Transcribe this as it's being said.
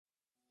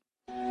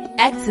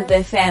Active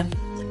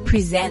FM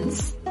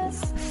presents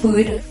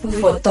Food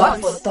for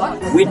Thought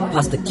with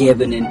Pastor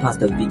Kevin and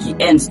Pastor Vicky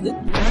Anston.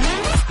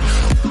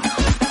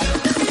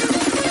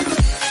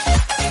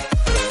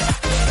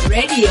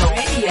 Radio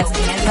has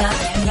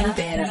never been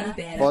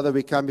better. Father,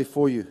 we come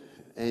before you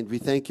and we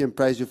thank you and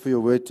praise you for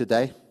your word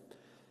today.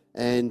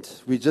 And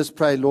we just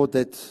pray, Lord,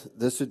 that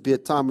this would be a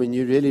time when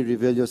you really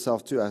reveal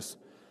yourself to us.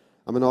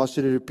 I'm going to ask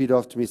you to repeat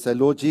after me. Say,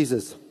 Lord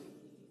Jesus,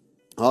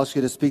 I ask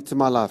you to speak to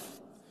my life,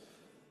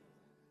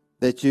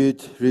 that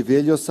you'd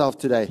reveal yourself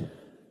today,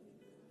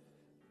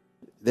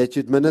 that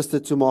you'd minister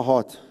to my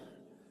heart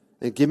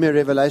and give me a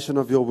revelation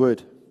of your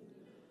word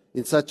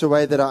in such a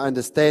way that I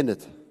understand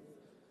it,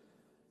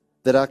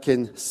 that I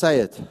can say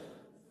it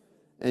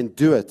and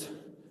do it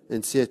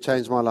and see it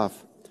change my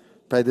life.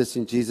 Pray this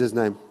in Jesus'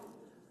 name.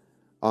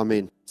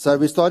 Amen. So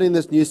we're starting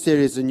this new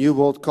series, A New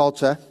World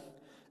Culture,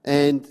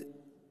 and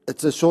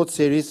it's a short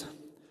series.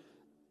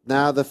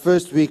 Now, the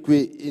first week,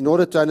 in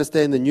order to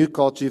understand the new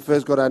culture, you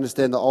first got to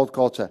understand the old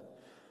culture.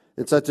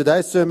 And so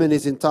today's sermon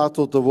is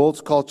entitled The World's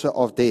Culture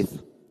of Death.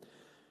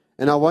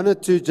 And I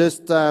wanted to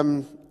just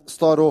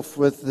start off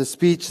with the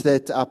speech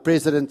that our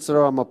President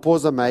Cyril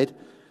Ramaphosa made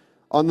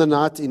on the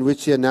night in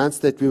which he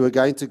announced that we were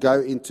going to go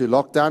into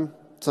lockdown,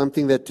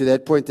 something that to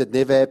that point had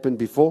never happened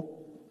before.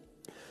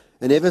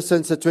 And ever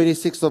since the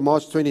 26th of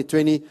March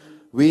 2020,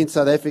 we in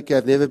South Africa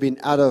have never been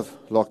out of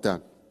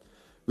lockdown.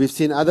 We've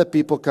seen other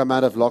people come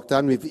out of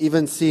lockdown. We've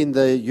even seen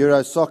the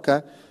Euro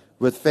soccer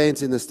with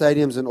fans in the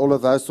stadiums and all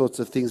of those sorts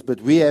of things. But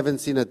we haven't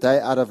seen a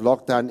day out of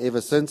lockdown ever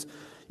since.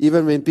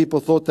 Even when people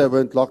thought they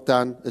weren't locked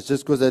down, it's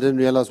just because they didn't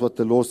realize what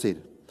the law said.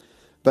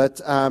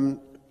 But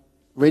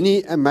when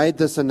he made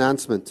this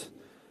announcement,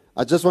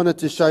 I just wanted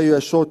to show you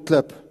a short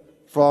clip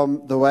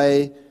from the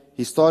way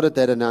he started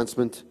that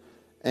announcement,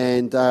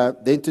 and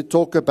then to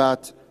talk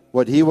about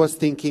what he was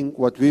thinking,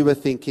 what we were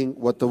thinking,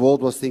 what the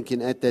world was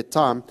thinking at that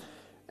time,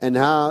 and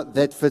how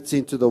that fits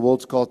into the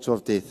world's culture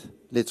of death.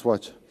 Let's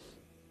watch.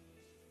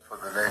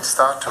 For the late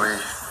start, we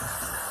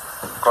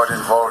got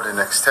involved in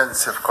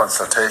extensive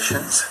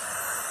consultations,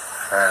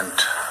 and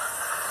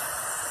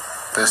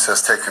this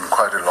has taken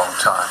quite a long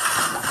time.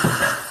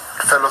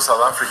 Fellow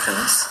South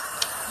Africans,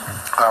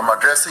 I'm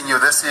addressing you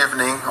this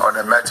evening on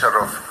a matter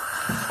of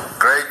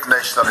great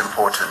national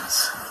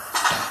importance.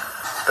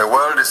 The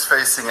world is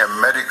facing a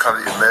medical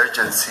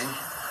emergency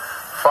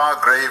far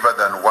graver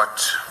than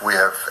what we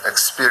have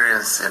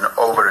experienced in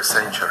over a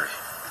century.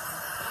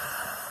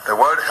 The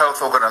World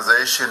Health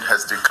Organization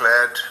has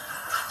declared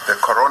the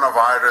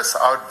coronavirus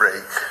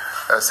outbreak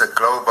as a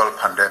global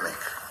pandemic.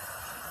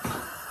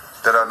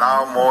 There are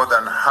now more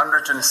than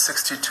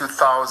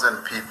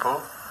 162,000 people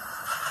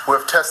who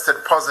have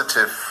tested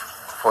positive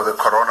for the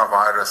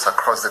coronavirus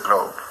across the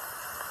globe.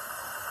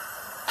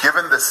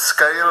 Given the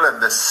scale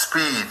and the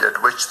speed at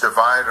which the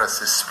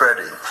virus is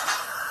spreading,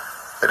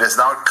 it is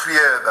now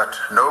clear that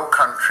no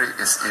country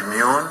is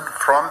immune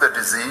from the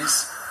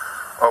disease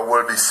or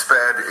will be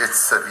spared its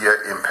severe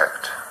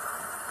impact.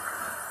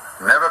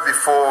 Never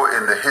before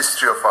in the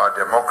history of our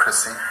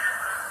democracy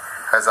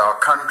has our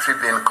country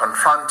been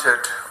confronted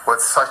with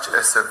such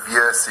a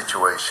severe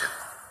situation.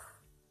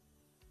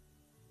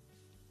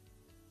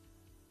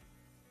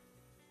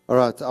 All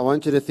right, I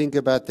want you to think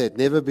about that.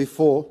 Never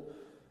before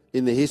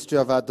in the history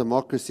of our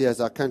democracy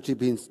has our country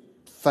been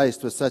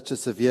faced with such a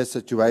severe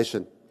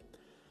situation.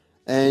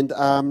 And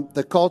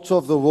the culture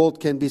of the world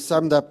can be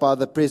summed up by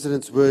the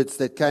president's words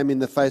that came in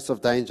the face of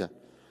danger,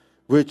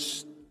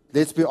 which,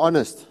 let's be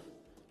honest,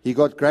 he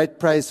got great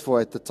praise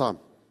for at the time.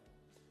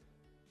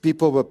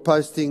 People were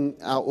posting,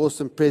 our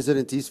awesome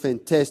president, he's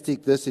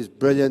fantastic, this is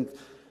brilliant,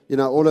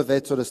 all of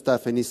that sort of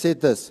stuff. And he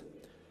said this,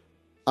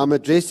 I'm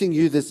addressing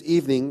you this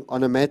evening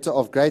on a matter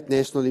of great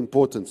national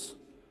importance.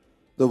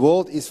 The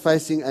world is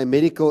facing a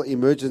medical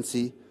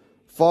emergency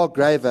far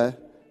graver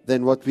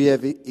than what we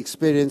have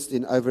experienced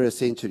in over a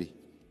century.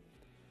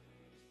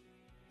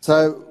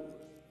 So,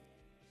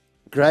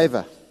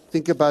 graver,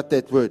 think about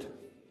that word.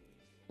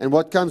 And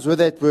what comes with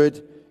that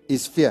word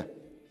is fear.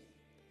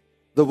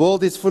 The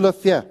world is full of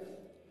fear.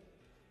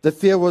 The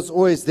fear was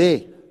always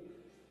there,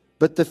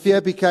 but the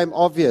fear became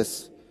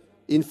obvious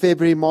in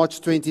February, March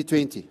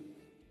 2020.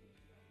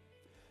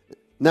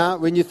 Now,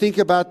 when you think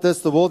about this,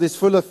 the world is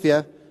full of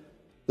fear.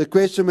 The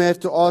question we have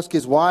to ask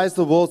is, why is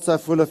the world so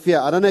full of fear?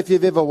 I don't know if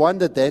you've ever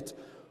wondered that.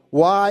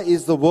 Why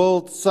is the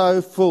world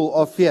so full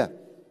of fear?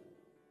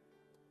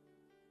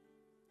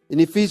 In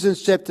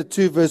Ephesians chapter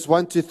 2, verse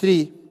 1 to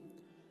 3,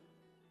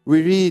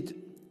 we read,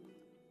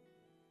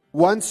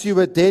 once you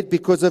were dead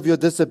because of your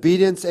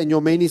disobedience and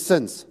your many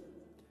sins.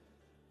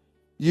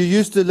 You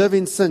used to live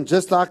in sin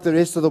just like the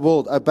rest of the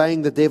world,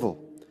 obeying the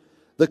devil,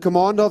 the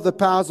commander of the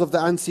powers of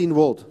the unseen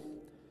world.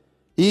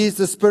 He is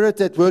the spirit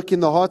at work in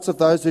the hearts of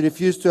those who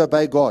refuse to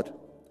obey God.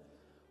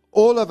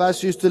 All of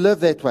us used to live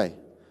that way,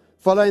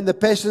 following the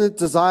passionate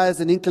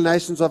desires and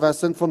inclinations of our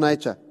sinful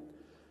nature.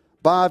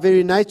 By our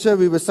very nature,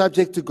 we were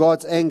subject to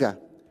God's anger,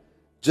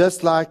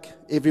 just like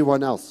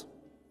everyone else.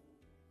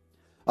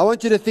 I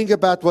want you to think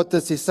about what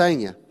this is saying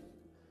here.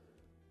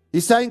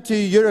 He's saying to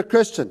you, you're a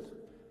Christian.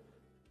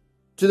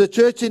 to the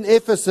church in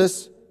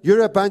Ephesus,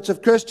 you're a bunch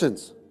of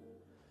Christians,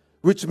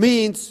 which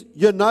means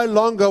you're no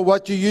longer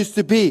what you used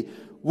to be.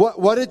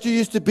 What did you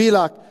used to be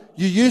like?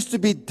 You used to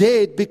be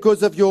dead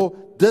because of your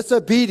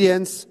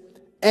disobedience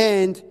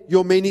and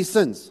your many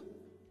sins.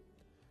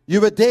 You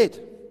were dead.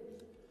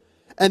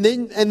 And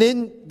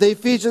then the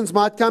Ephesians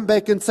might come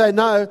back and say,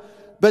 no,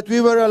 but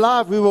we were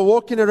alive, we were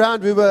walking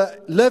around, we were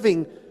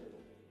living.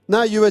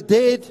 No, you were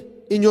dead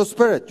in your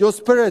spirit. Your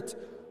spirit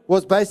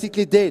was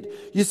basically dead.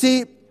 You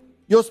see,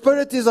 your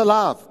spirit is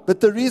alive,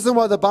 but the reason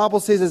why the Bible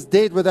says it's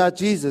dead without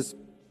Jesus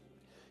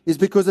is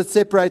because it's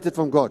separated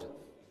from God.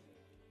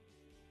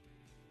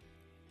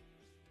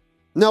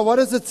 Now, what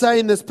does it say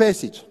in this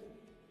passage?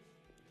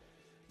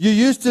 You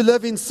used to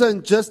live in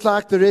sin just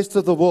like the rest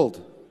of the world.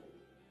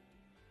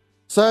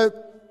 So,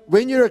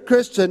 when you're a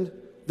Christian,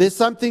 there's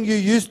something you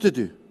used to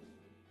do.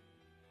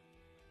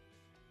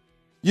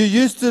 You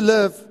used to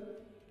live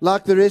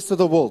like the rest of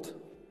the world.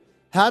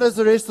 How does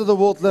the rest of the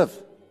world live?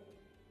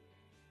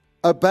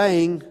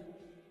 Obeying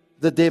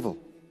the devil.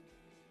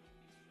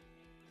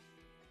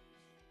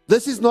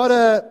 This is not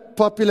a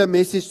popular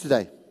message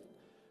today.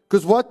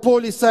 Because what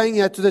Paul is saying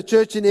here to the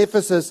church in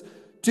Ephesus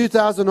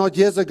 2,000 odd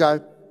years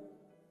ago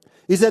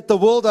is that the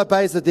world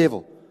obeys the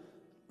devil.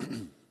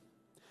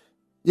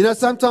 You know,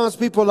 sometimes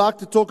people like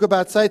to talk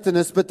about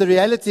Satanists, but the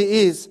reality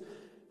is,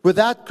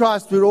 without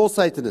Christ, we're all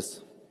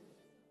Satanists.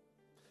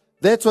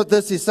 That's what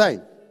this is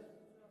saying.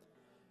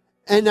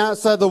 And now,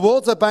 so the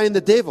world's obeying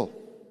the devil.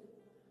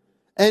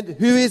 And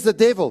who is the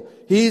devil?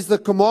 He is the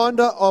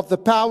commander of the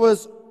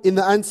powers in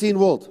the unseen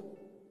world.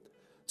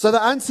 So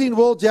the unseen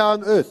world here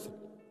on earth,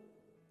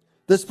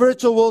 the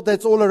spiritual world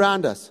that's all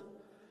around us,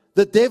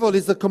 the devil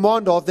is the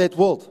commander of that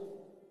world.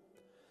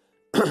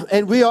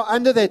 And we are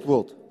under that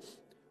world.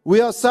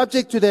 We are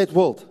subject to that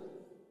world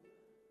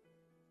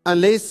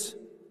unless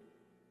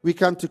we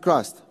come to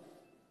Christ.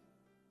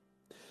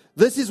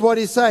 This is what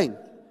he's saying.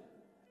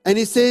 And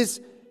he says,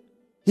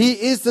 he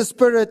is the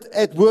Spirit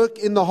at work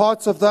in the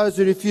hearts of those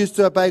who refuse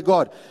to obey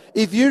God.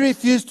 If you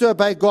refuse to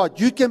obey God,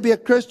 you can be a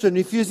Christian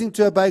refusing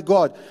to obey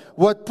God.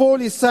 What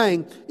Paul is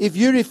saying, if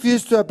you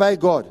refuse to obey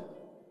God,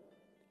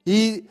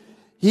 He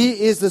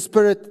is the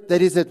Spirit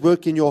that is at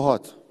work in your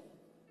heart.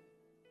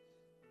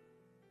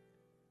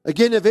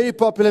 Again, a very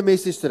popular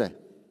message today.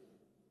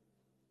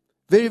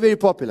 Very, very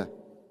popular.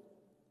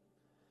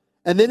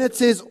 And then it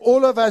says,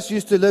 all of us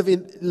used to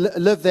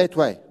live that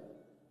way.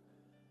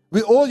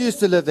 We all used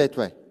to live that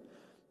way.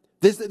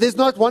 There's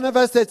not one of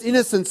us that's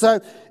innocent.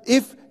 So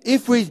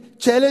if we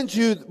challenge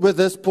you with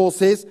this, Paul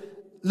says,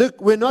 look,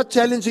 we're not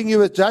challenging you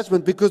with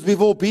judgment because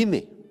we've all been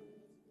there.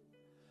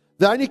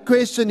 The only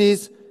question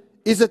is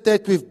it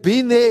that we've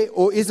been there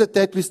or is it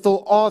that we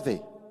still are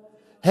there?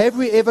 Have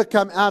we ever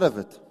come out of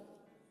it?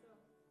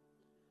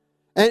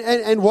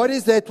 And what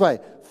is that way?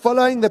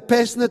 Following the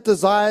passionate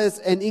desires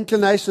and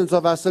inclinations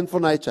of our sinful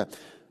nature.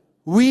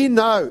 We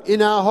know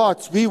in our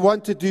hearts we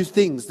want to do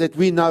things that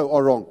we know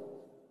are wrong.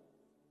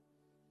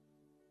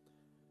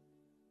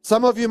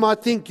 Some of you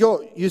might think,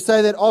 you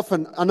say that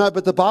often. I know,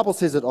 but the Bible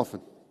says it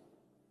often.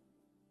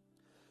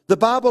 The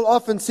Bible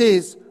often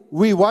says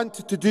we want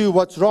to do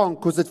what's wrong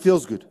because it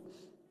feels good.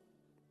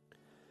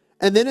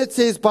 And then it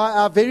says, by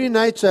our very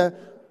nature,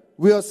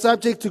 we are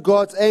subject to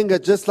God's anger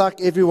just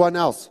like everyone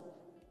else.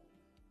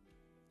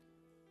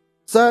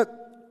 So,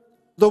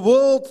 the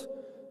world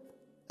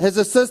has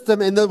a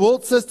system, and the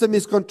world system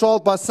is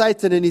controlled by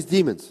Satan and his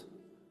demons.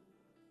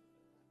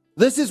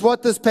 This is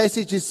what this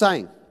passage is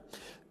saying.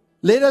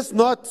 Let us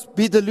not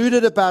be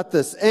deluded about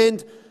this.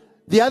 And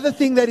the other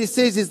thing that he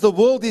says is the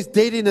world is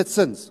dead in its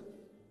sins.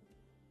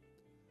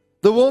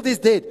 The world is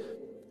dead.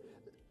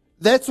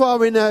 That's why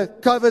when a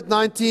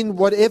COVID-19,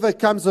 whatever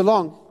comes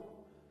along,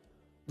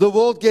 the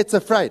world gets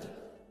afraid.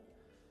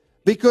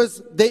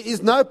 Because there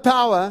is no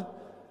power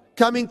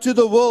coming to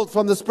the world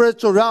from the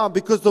spiritual realm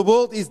because the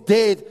world is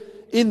dead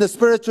in the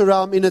spiritual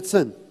realm in its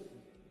sin.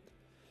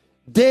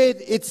 Dead,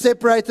 it's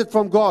separated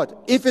from God.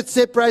 If it's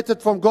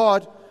separated from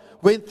God,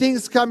 when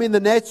things come in the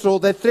natural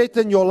that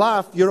threaten your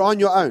life, you're on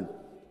your own.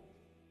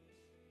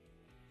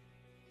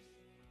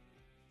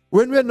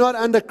 When we're not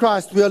under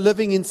Christ, we are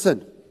living in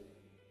sin.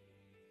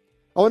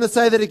 I want to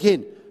say that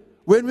again.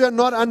 When we are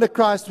not under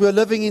Christ, we are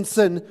living in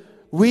sin.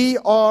 We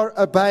are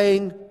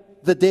obeying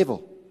the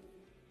devil.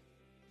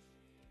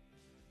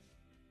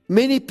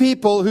 Many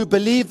people who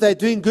believe they're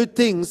doing good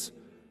things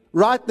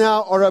right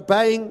now are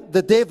obeying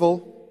the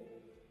devil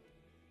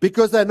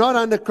because they're not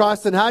under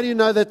Christ. And how do you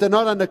know that they're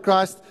not under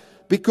Christ?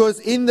 Because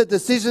in the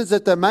decisions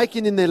that they're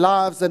making in their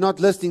lives, they're not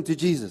listening to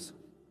Jesus.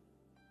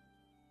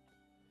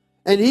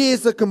 And He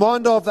is the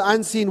commander of the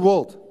unseen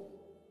world.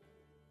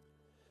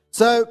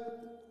 So,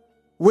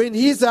 when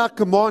He's our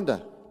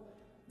commander,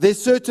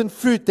 there's certain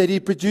fruit that He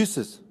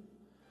produces.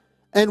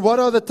 And what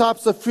are the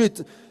types of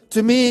fruit?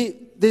 To me,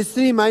 there's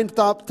three main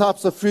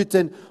types of fruit,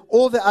 and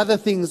all the other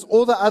things,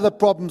 all the other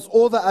problems,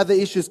 all the other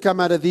issues come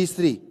out of these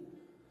three.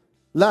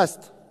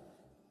 Lust.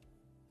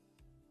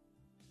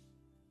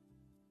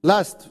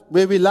 Lust,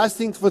 where we're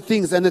lusting for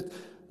things, and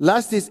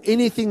lust is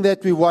anything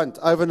that we want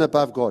over and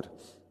above God.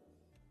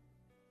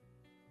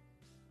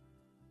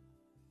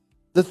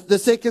 The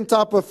second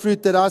type of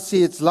fruit that I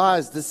see, it's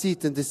lies,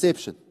 deceit, and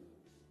deception.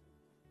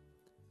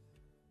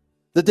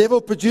 The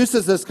devil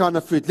produces this kind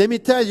of fruit. Let me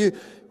tell you,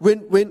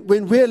 when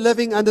we're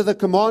living under the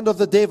command of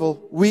the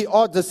devil, we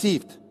are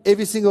deceived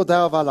every single day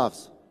of our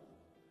lives.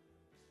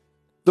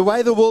 The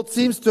way the world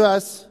seems to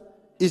us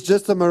is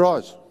just a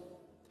mirage.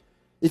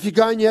 If you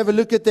go and you have a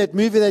look at that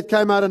movie that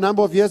came out a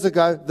number of years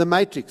ago, The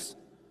Matrix,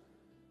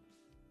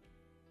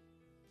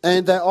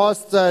 and they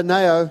asked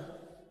Neo,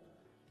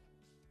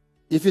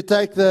 if you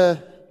take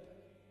the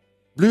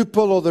blue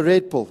pill or the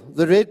red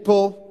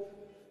pill,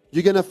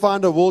 you're going to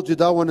find a world you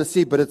don't want to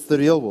see, but it's the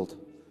real world.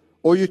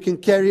 Or you can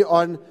carry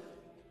on,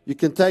 you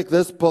can take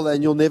this pill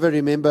and you'll never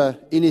remember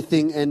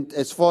anything, and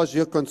as far as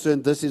you're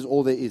concerned, this is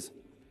all there is.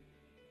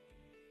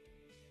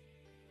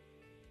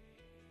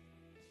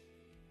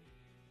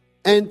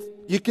 And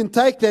you can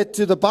take that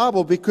to the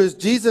Bible, because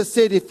Jesus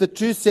said, if the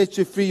truth sets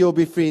you free, you'll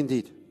be free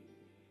indeed.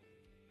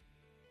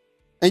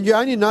 And you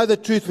only know the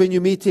truth when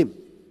you meet Him.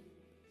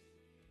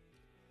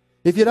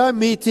 If you don't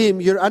meet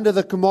Him, you're under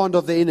the command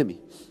of the enemy.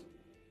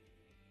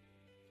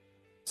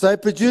 So he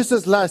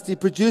produces lust, he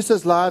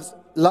produces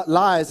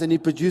lies, and he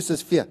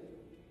produces fear.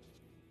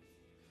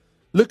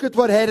 Look at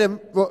what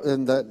Adam,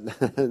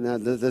 no,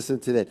 listen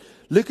to that.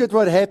 Look at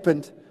what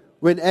happened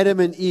when Adam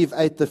and Eve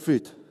ate the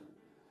fruit.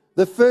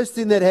 The first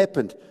thing that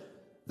happened,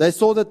 they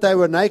saw that they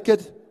were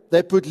naked,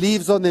 they put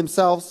leaves on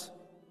themselves.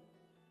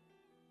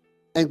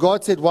 And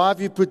God said, why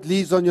have you put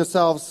leaves on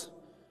yourselves?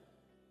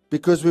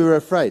 Because we were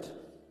afraid.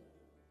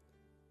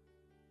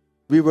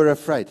 We were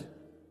afraid.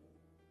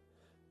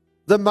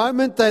 The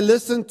moment they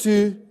listened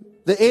to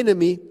the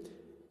enemy,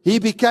 he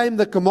became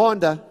the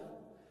commander.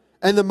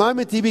 And the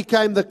moment he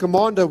became the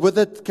commander, with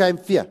it came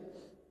fear.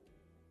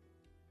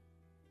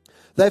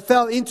 They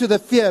fell into the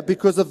fear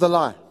because of the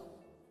lie.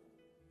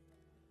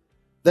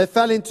 They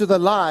fell into the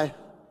lie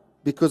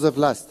because of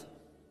lust.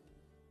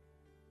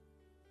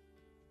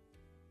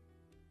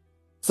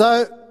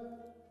 So,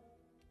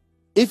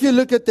 if you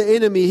look at the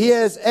enemy, he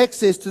has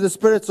access to the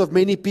spirits of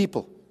many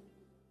people.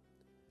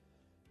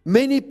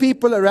 Many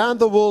people around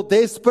the world,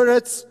 their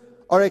spirits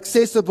are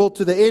accessible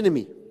to the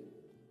enemy.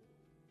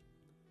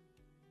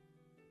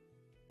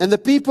 And the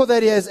people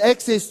that he has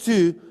access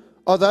to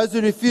are those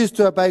who refuse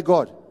to obey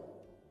God.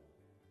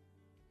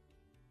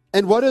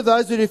 And what do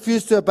those who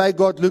refuse to obey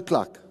God look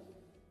like?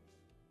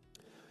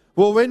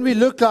 Well, when we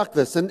look like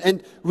this,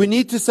 and we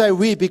need to say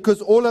we,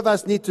 because all of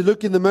us need to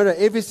look in the mirror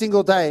every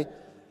single day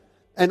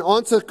and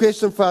answer a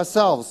question for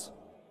ourselves.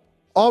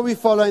 Are we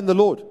following the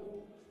Lord?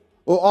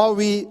 Or are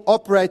we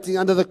operating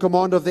under the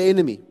command of the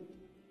enemy?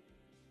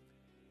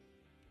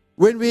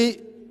 When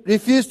we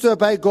refuse to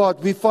obey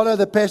God, we follow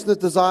the passionate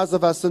desires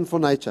of our sinful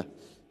nature.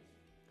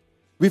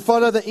 We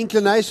follow the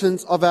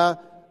inclinations of our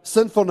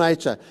sinful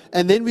nature.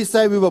 And then we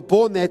say we were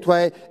born that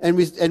way, and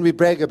we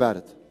brag about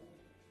it.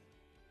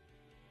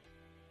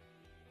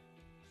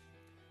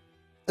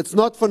 It's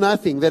not for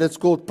nothing that it's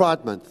called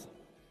Pride Month.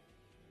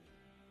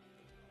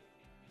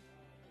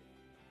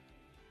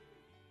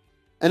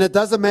 And it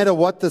doesn't matter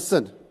what the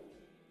sin.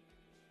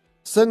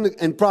 Sin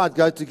and pride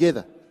go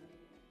together.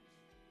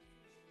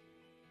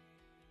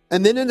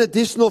 And then an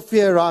additional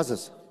fear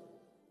arises.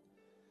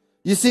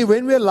 You see,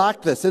 when we're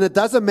like this, and it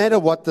doesn't matter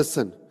what the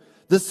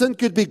sin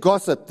could be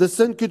gossip, the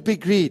sin could be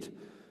greed,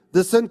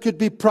 the sin could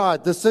be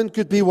pride, the sin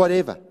could be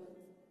whatever.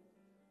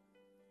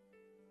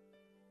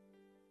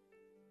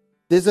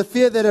 There's a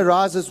fear that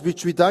arises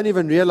which we don't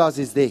even realize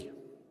is there.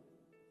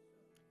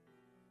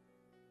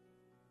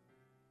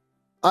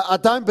 I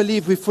don't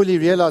believe we fully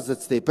realize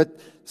it's there, but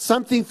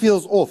something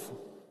feels off.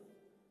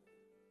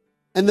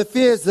 And the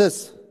fear is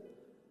this.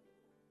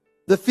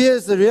 The fear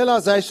is the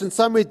realization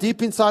somewhere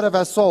deep inside of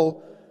our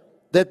soul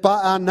that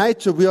by our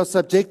nature we are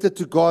subjected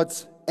to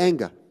God's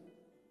anger.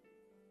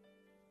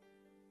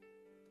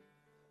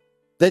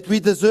 That we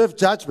deserve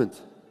judgment.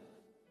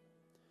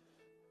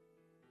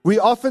 We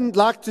often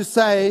like to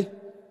say,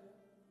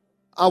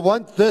 I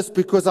want this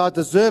because I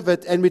deserve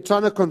it, and we're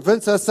trying to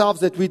convince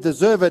ourselves that we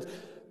deserve it,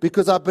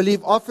 because I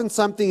believe often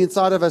something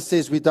inside of us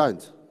says we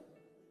don't.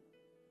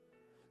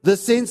 The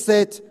sense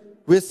that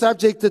we're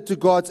subjected to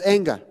God's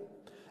anger.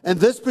 And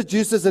this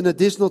produces an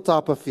additional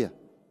type of fear.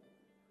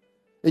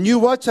 And you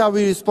watch how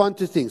we respond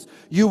to things.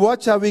 You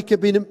watch how we can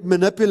be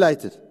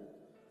manipulated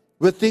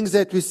with things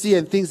that we see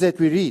and things that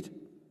we read.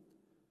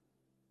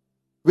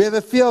 We have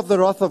a fear of the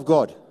wrath of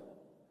God.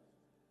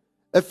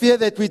 A fear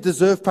that we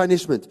deserve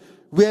punishment.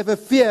 We have a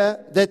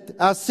fear that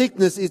our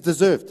sickness is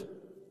deserved.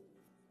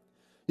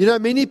 You know,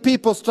 many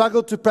people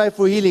struggle to pray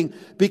for healing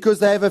because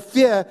they have a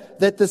fear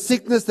that the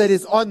sickness that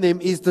is on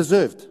them is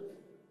deserved.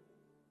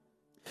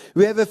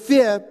 We have a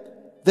fear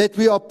that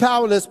we are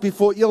powerless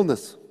before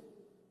illness.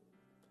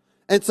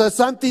 And so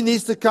something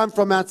needs to come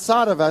from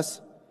outside of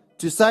us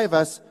to save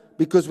us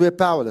because we're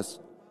powerless.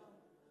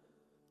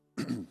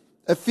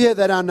 A fear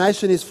that our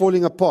nation is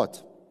falling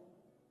apart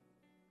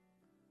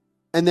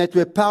and that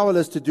we're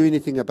powerless to do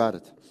anything about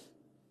it.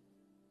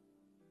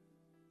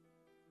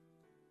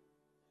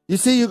 You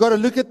see, you've got to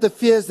look at the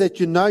fears that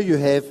you know you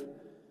have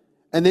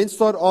and then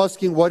start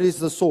asking, what is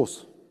the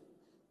source?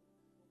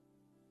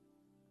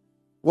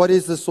 What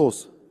is the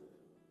source?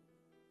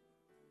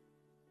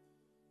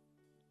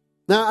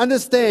 Now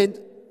understand,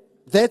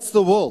 that's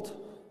the world.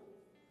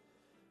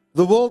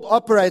 The world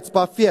operates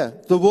by fear.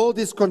 The world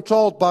is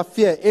controlled by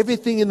fear.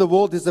 Everything in the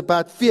world is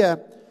about fear.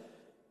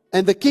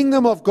 And the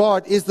kingdom of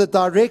God is the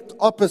direct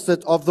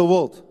opposite of the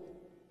world.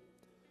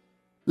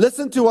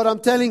 Listen to what I'm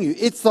telling you.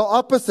 It's the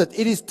opposite.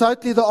 It is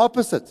totally the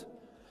opposite.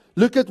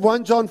 Look at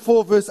 1 John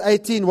 4 verse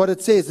 18, what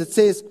it says. It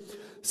says,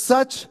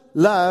 such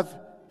love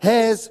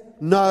has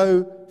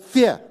no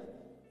fear.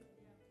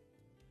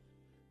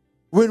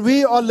 When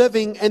we are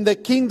living and the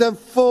kingdom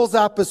fills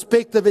our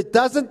perspective, it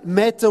doesn't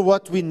matter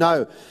what we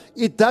know.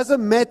 It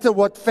doesn't matter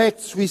what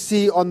facts we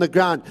see on the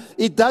ground.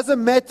 It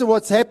doesn't matter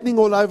what's happening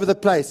all over the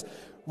place.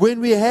 When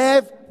we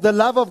have the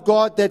love of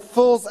God that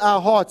fills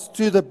our hearts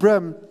to the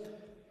brim,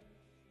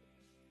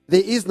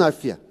 there is no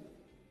fear.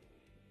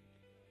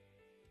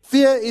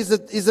 Fear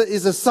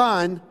is a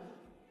sign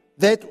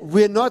that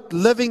we're not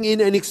living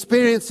in and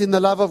experiencing the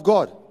love of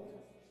God.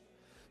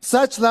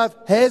 Such love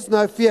has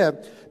no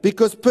fear,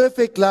 because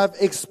perfect love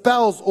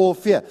expels all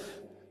fear.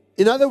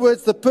 In other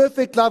words, the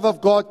perfect love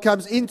of God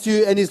comes into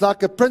you and is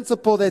like a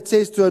principal that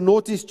says to a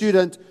naughty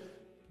student,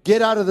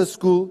 get out of the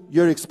school,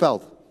 you're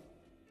expelled.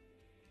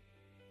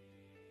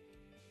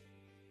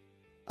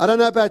 I don't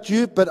know about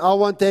you, but I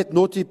want that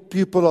naughty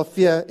pupil of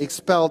fear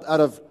expelled out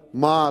of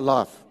my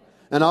life.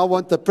 And I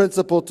want the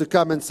principal to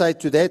come and say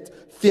to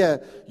that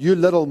fear, you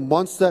little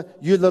monster,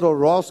 you little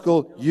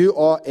rascal, you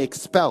are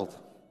expelled.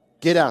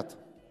 Get out.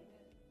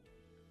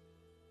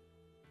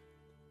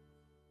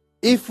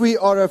 If we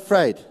are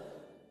afraid,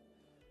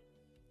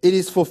 it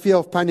is for fear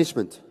of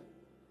punishment.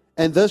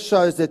 And this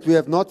shows that we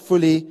have not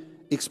fully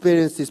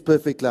experienced His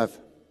perfect love.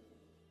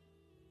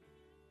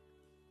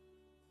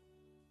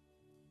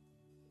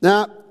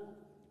 Now,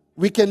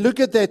 we can look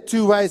at that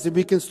two ways and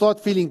we can start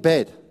feeling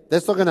bad.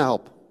 That's not going to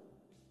help.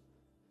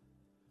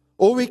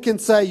 Or we can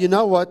say, you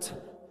know what?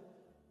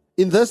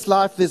 In this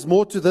life, there's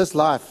more to this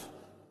life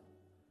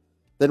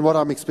than what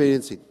I'm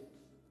experiencing.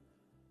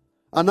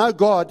 I know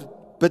God,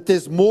 but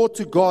there's more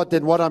to God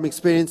than what I'm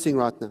experiencing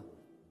right now.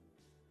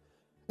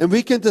 And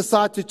we can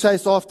decide to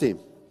chase after Him.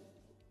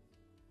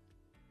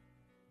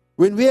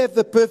 When we have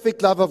the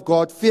perfect love of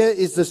God, fear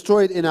is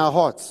destroyed in our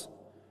hearts.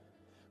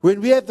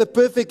 When we have the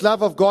perfect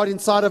love of God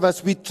inside of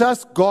us, we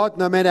trust God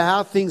no matter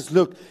how things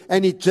look,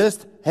 and it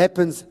just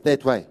happens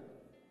that way.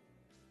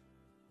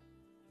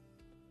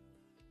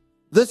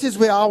 This is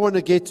where I want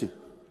to get to.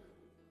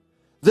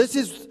 This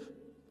is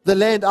the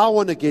land I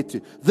want to get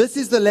to. This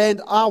is the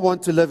land I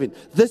want to live in.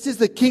 This is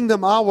the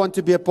kingdom I want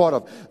to be a part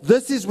of.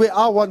 This is where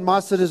I want my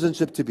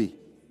citizenship to be.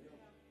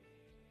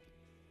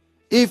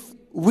 If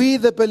we,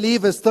 the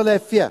believers, still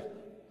have fear,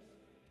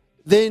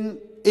 then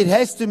it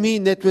has to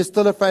mean that we're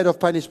still afraid of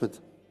punishment.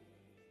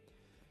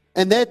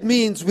 And that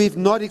means we've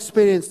not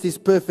experienced His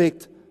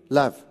perfect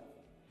love.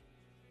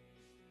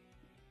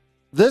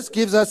 This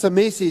gives us a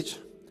message,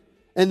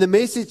 and the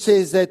message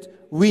says that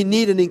we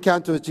need an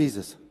encounter with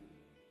Jesus.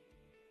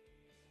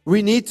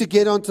 We need to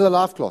get onto the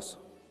life class.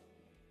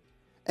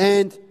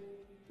 And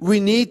we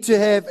need to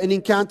have an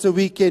encounter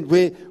weekend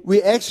where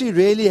we actually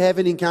really have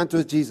an encounter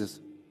with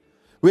Jesus.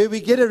 Where we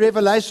get a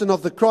revelation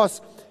of the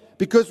cross.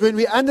 Because when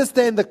we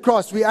understand the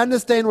cross, we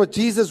understand what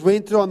Jesus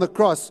went through on the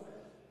cross.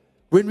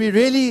 When we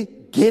really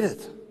get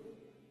it,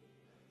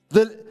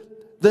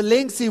 the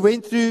lengths He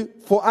went through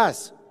for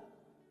us,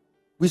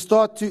 we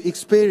start to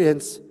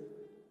experience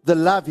the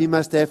love He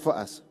must have for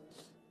us.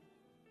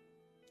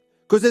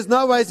 Because there's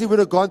no ways He would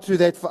have gone through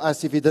that for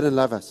us if He didn't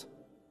love us.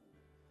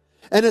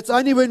 And it's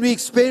only when we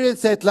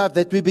experience that love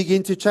that we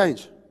begin to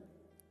change.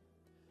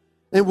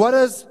 And what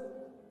does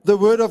the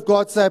Word of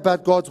God say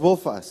about God's will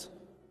for us?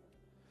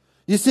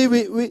 You see,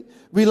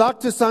 we like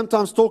to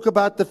sometimes talk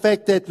about the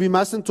fact that we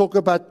mustn't talk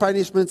about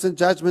punishments and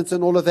judgments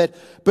and all of that.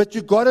 But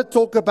you've got to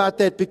talk about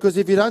that, because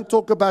if you don't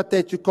talk about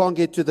that, you can't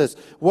get to this.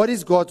 What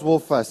is God's will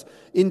for us?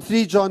 In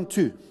 3 John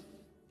 2,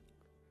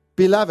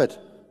 Beloved,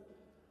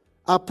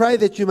 I pray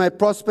that you may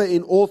prosper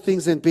in all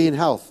things and be in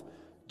health,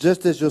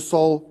 just as your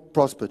soul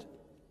prospered.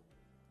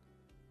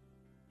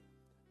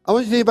 I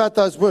want you to think about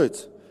those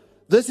words.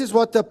 This is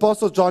what the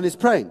Apostle John is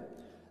praying.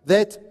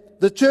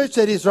 That the church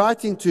that he's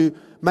writing to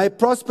may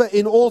prosper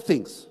in all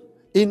things.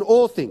 In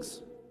all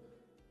things.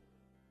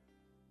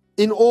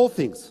 In all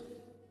things.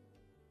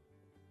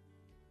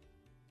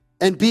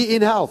 And be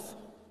in health.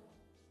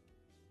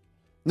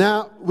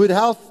 Now, would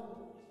health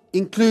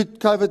include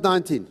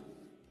COVID-19?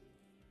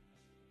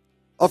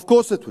 Of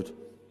course it would.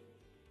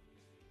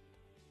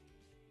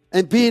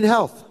 And be in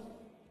health,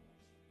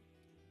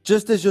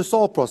 just as your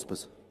soul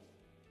prospers.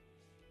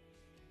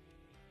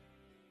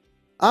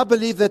 I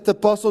believe that the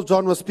Apostle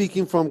John was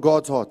speaking from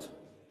God's heart.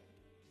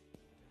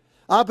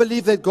 I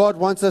believe that God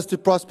wants us to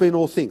prosper in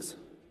all things.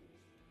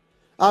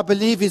 I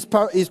believe He's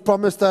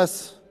promised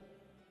us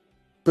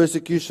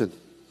persecution.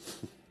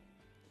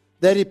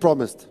 That He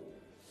promised,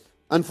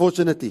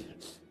 unfortunately.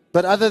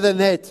 But other than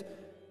that,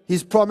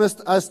 He's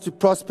promised us to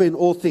prosper in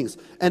all things.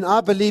 And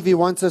I believe He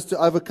wants us to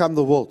overcome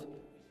the world.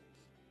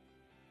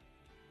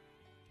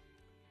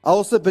 I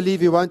also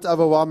believe He won't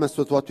overwhelm us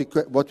with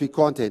what we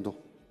can't handle.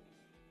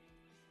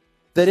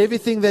 That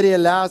everything that He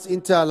allows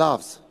into our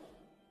lives,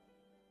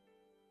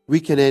 we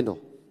can handle.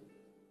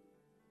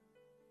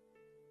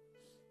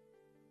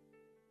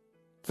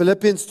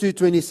 Philippians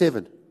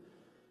 2:27.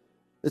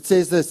 It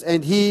says this,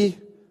 and he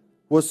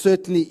was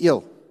certainly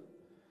ill.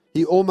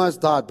 He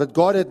almost died, but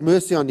God had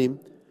mercy on him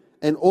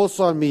and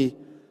also on me,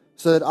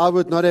 so that I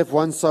would not have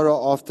one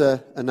sorrow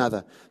after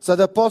another. So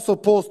the Apostle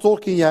Paul's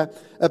talking here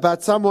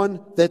about someone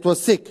that was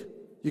sick.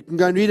 You can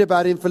go and read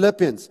about it in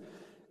Philippians.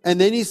 And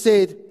then he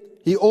said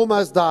he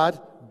almost died,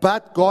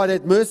 but God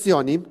had mercy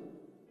on him.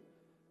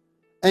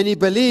 And he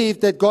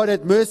believed that God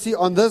had mercy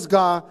on this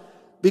guy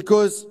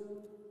because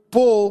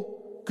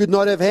Paul could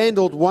not have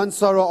handled one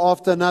sorrow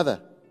after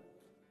another.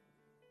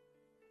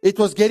 It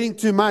was getting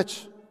too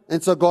much,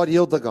 and so God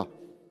healed the guy.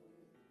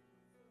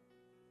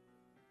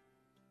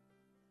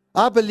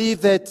 I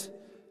believe that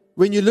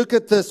when you look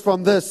at this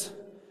from this,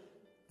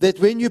 that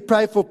when you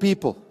pray for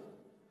people,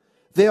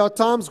 there are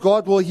times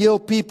God will heal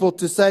people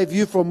to save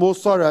you from more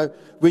sorrow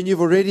when you've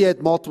already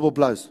had multiple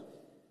blows.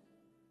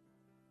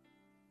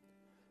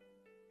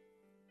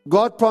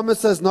 God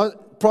promises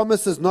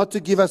not to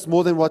give us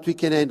more than what we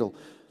can handle.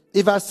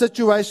 If our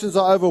situations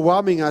are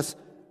overwhelming us,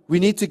 we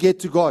need to get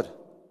to God.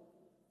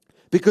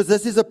 Because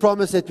this is a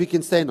promise that we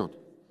can stand on.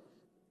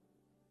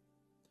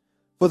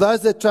 For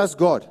those that trust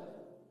God,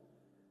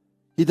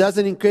 He does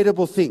an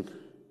incredible thing.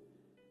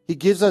 He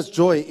gives us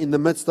joy in the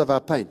midst of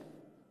our pain.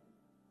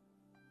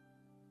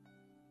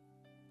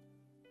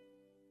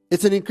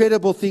 It's an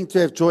incredible thing to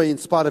have joy in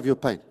spite of your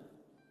pain.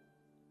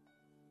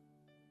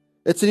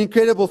 It's an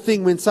incredible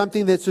thing when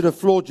something that should have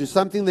floored you,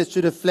 something that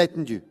should have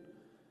flattened you,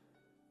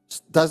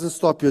 doesn't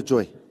stop your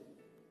joy.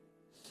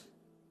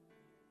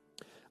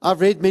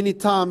 I've read many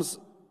times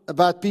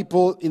about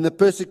people in the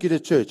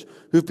persecuted church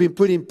who've been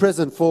put in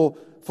prison for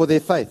their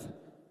faith.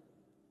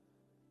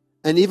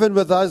 And even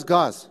with those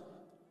guys,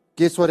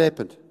 guess what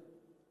happened?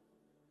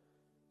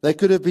 They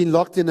could have been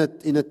locked in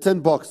a tin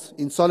box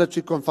in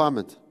solitary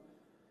confinement.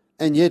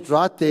 And yet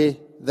right there,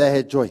 they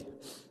had joy.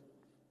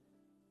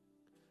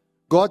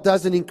 God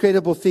does an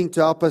incredible thing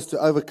to help us to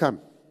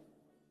overcome.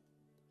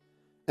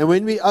 And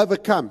when we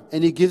overcome,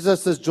 and He gives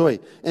us this joy,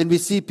 and we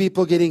see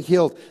people getting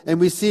healed, and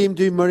we see Him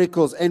do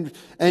miracles, and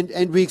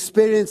we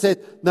experience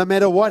that no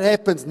matter what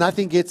happens,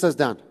 nothing gets us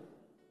down.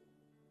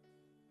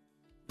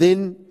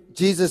 Then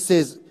Jesus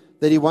says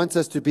that He wants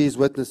us to be His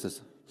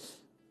witnesses.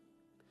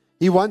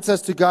 He wants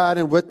us to go out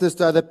and witness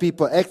to other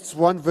people. Acts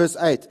 1 verse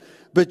 8.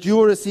 But you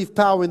will receive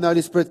power when the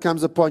Holy Spirit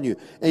comes upon you,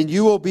 and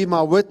you will be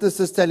my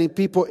witnesses, telling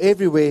people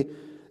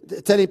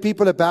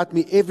about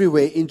me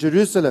everywhere in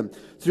Jerusalem,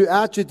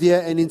 throughout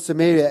Judea and in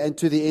Samaria, and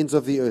to the ends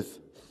of the earth.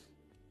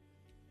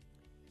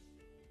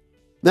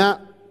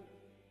 Now,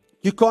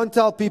 you can't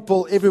tell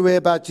people everywhere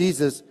about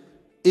Jesus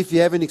if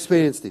you haven't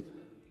experienced Him.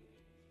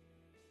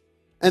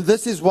 And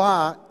this is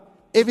why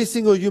every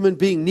single human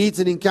being needs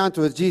an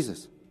encounter with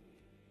Jesus.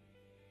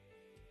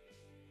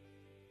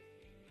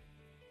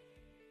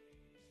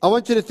 I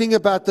want you to think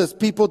about this.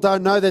 People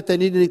don't know that they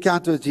need an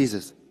encounter with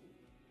Jesus.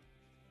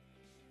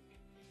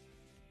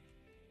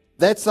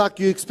 That's like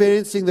you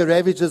experiencing the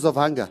ravages of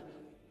hunger.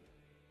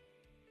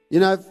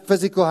 You know,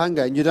 physical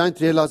hunger, and you don't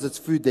realize it's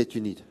food that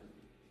you need.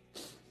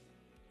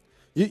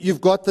 You've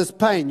got this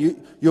pain.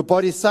 Your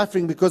body's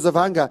suffering because of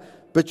hunger,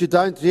 but you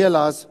don't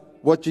realize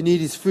what you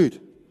need is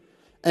food.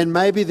 And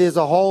maybe there's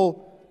a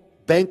whole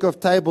bank of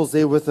tables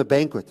there with a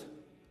banquet.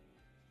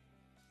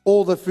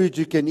 All the food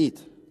you can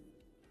eat.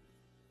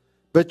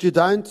 But you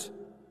don't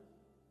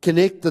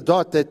connect the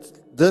dot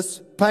that this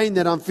pain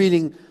that I'm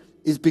feeling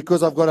is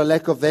because I've got a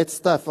lack of that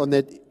stuff on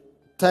that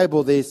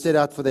table there set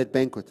out for that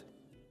banquet.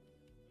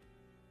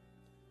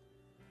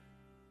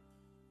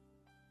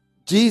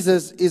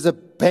 Jesus is a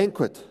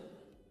banquet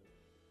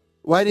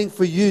waiting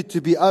for you to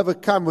be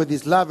overcome with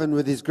His love and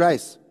with His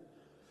grace,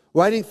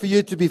 waiting for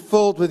you to be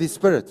filled with His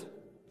Spirit,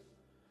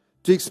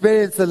 to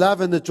experience the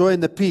love and the joy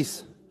and the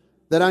peace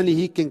that only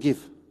He can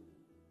give.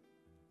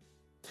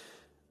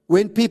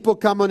 When people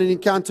come on an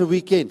encounter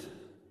weekend,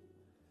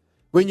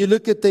 when you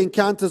look at the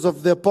encounters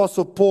of the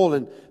Apostle Paul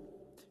and,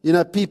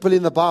 people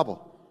in the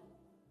Bible,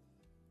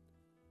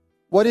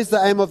 what is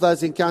the aim of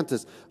those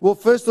encounters? Well,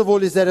 first of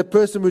all, is that a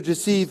person would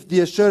receive the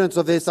assurance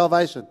of their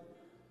salvation.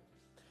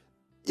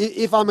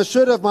 If I'm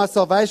assured of my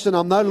salvation,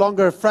 I'm no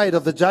longer afraid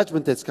of the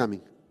judgment that's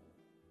coming.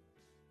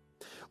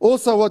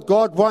 Also, what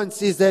God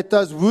wants is that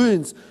those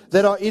wounds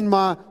that are in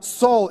my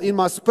soul, in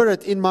my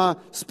spirit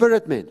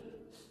man,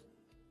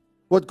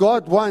 what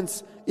God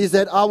wants is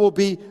that I will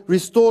be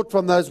restored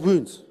from those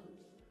wounds.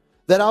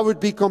 That I would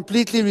be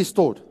completely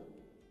restored.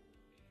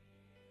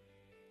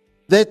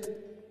 That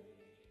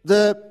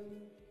the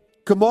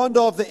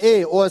commander of the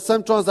air, or as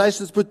some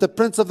translations put, the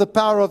prince of the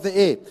power of the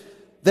air,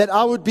 that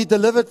I would be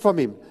delivered from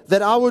him.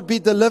 That I would be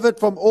delivered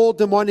from all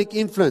demonic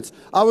influence.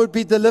 I would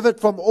be delivered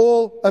from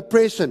all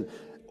oppression,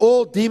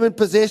 all demon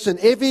possession.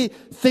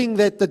 Everything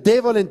that the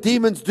devil and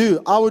demons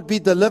do, I would be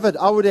delivered.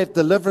 I would have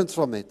deliverance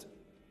from it.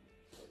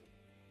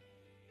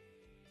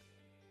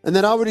 And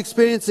that I would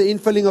experience the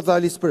infilling of the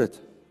Holy Spirit.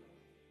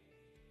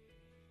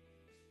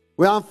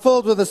 Where I'm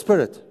filled with the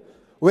Spirit.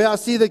 Where I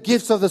see the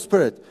gifts of the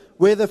Spirit.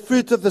 Where the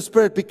fruit of the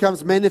Spirit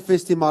becomes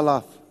manifest in my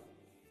life.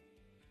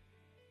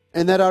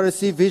 And that I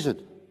receive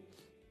vision.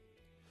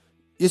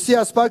 You see,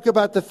 I spoke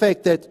about the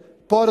fact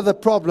that part of the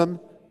problem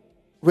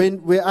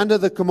when we're under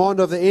the command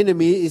of the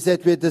enemy is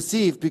that we're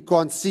deceived, we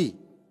can't see.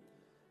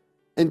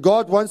 And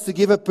God wants to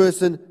give a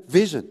person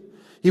vision.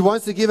 He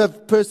wants to give a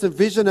person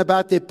vision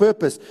about their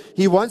purpose.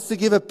 He wants to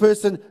give a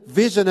person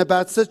vision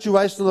about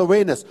situational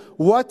awareness.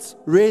 What's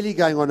really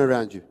going on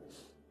around you?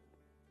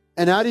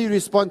 And how do you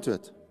respond to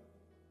it?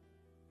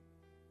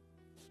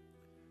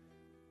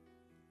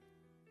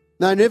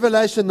 Now in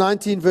Revelation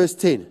 19 verse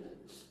 10,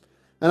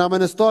 and I'm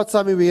going to start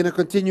something, we're going to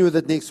continue with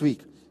it next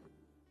week.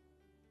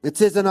 It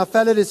says, and I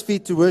fell at his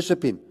feet to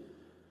worship him.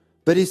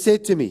 But he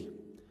said to me,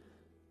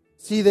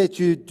 see that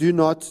you do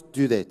not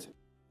do that.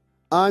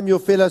 I am your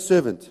fellow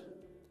servant,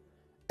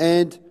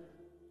 and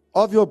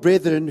of your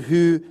brethren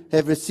who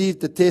have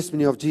received the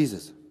testimony of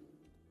Jesus.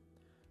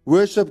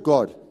 Worship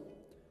God,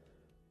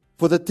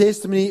 for the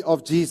testimony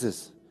of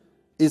Jesus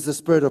is the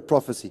spirit of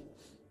prophecy.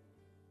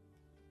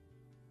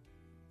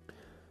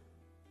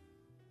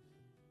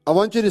 I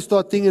want you to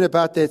start thinking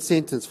about that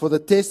sentence. For the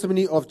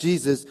testimony of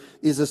Jesus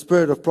is the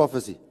spirit of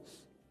prophecy.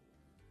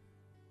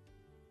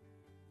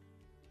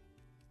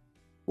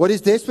 What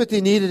is desperately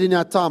needed in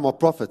our time are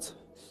prophets.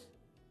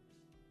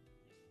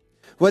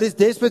 What is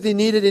desperately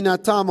needed in our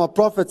time are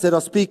prophets that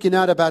are speaking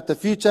out about the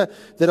future,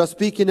 that are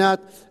speaking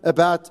out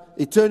about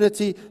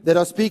eternity, that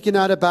are speaking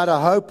out about a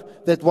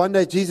hope that one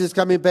day Jesus is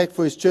coming back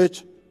for his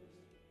church,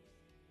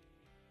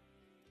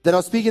 that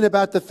are speaking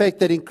about the fact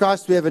that in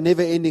Christ we have a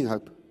never-ending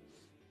hope.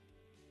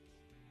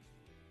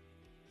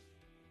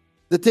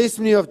 The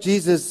testimony of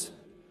Jesus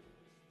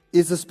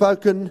is a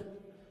spoken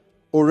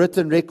or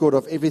written record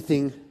of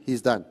everything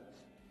he's done.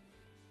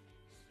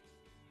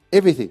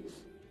 Everything.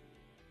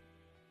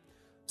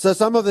 So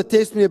some of the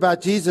testimony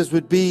about Jesus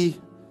would be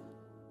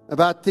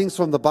about things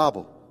from the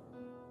Bible.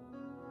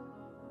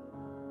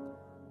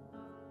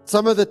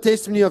 Some of the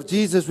testimony of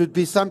Jesus would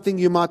be something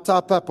you might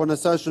type up on a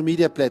social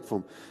media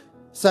platform,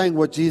 saying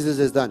what Jesus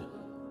has done.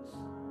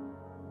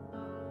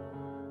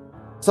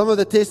 Some of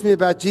the testimony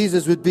about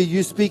Jesus would be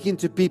you speaking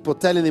to people,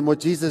 telling them what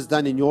Jesus has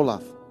done in your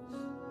life.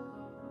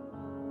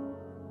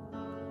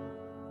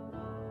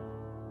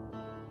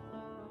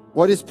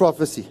 What is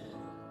prophecy?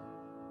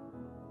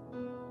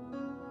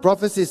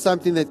 Prophecy is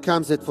something that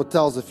comes that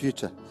foretells the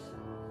future.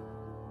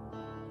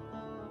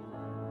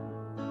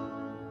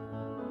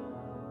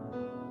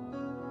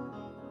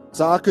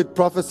 So I could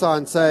prophesy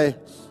and say,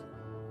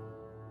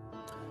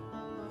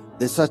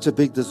 there's such a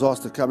big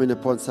disaster coming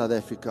upon South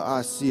Africa.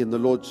 I see, and the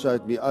Lord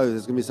showed me,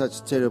 there's going to be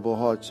such terrible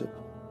hardship.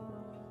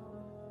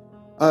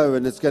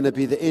 And it's going to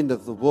be the end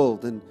of the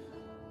world. And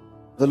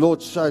the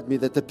Lord showed me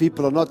that the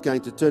people are not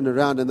going to turn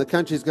around and the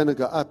country is going to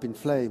go up in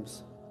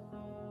flames.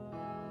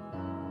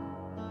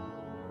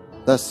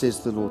 Thus says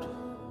the Lord.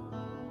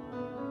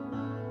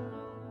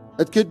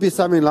 It could be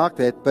something like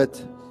that,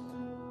 but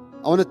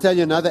I want to tell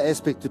you another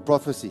aspect to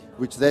prophecy,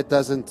 which that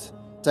doesn't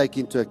take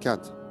into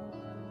account.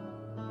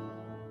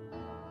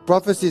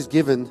 Prophecy is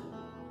given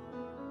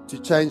to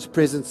change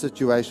present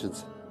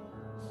situations.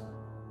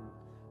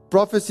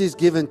 Prophecy is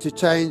given to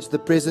change the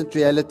present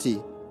reality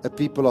that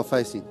people are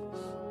facing.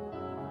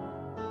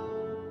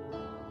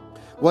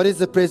 What is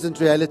the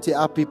present reality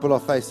our people are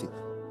facing?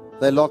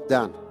 They're locked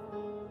down.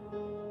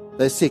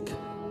 They're sick.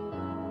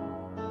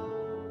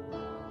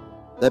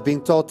 They're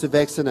being told to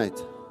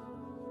vaccinate.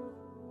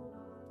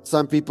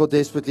 Some people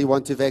desperately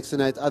want to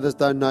vaccinate. Others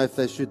don't know if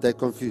they should. They're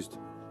confused.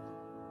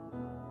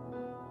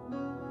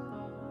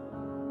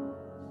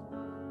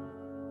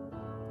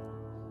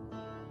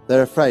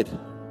 They're afraid.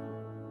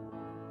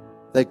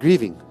 They're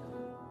grieving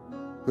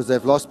because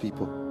they've lost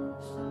people.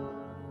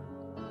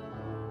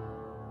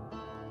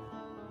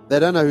 They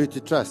don't know who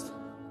to trust.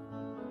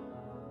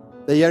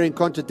 They're hearing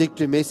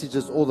contradictory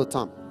messages all the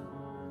time.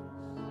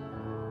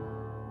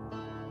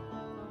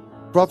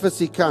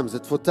 Prophecy comes.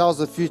 It foretells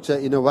the future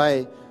in a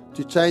way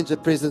to change the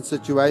present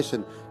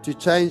situation, to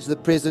change the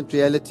present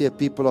reality that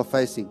people are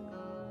facing.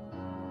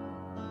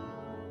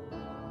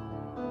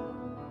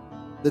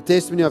 The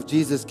testimony of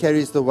Jesus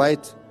carries the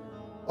weight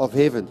of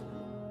heaven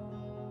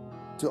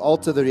to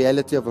alter the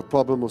reality of a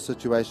problem or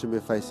situation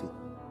we're facing.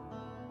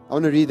 I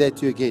want to read that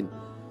to you again.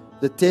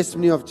 The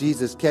testimony of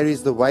Jesus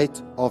carries the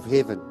weight of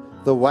heaven.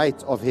 The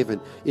weight of heaven.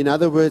 In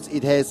other words,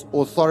 it has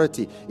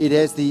authority. It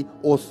has the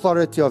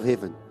authority of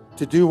heaven.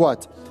 To do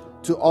what?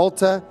 To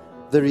alter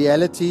the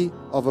reality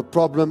of a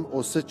problem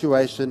or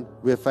situation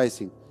we're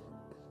facing.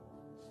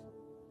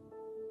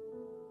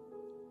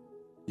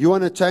 You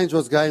want to change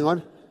what's going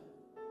on?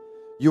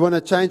 You want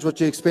to change what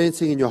you're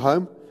experiencing in your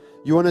home?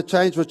 You want to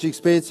change what you're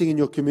experiencing in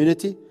your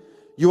community?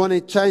 You want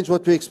to change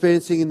what we're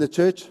experiencing in the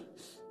church?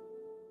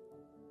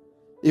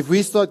 If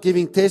we start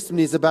giving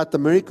testimonies about the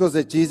miracles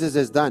that Jesus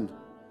has done,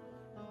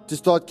 to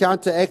start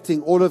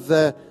counteracting all of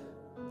the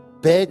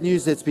bad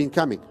news that's been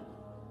coming,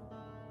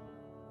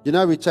 you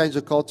know, we change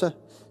the culture.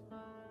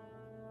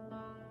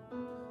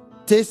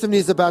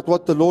 Testimonies about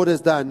what the Lord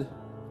has done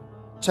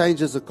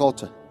changes the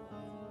culture.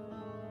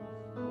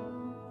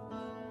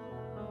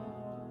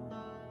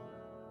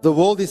 The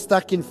world is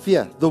stuck in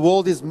fear. The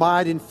world is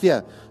mired in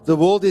fear. The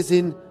world is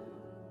in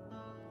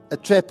a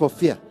trap of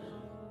fear.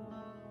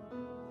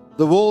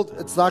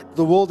 It's like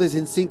the world is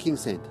in sinking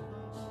sand.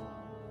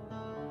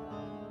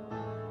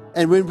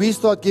 And when we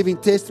start giving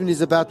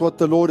testimonies about what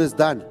the Lord has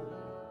done,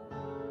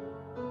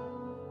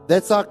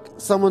 that's like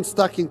someone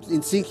stuck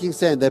in sinking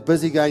sand. They're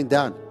busy going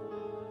down.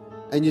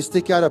 And you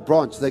stick out a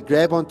branch. They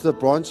grab onto the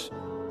branch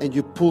and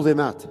you pull them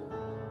out.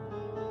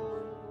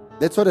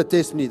 That's what a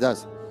testimony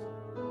does.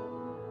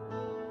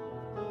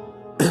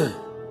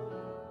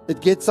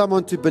 It gets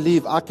someone to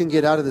believe, I can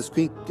get out of this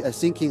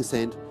sinking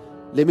sand.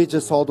 Let me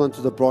just hold on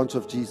to the branch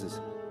of Jesus.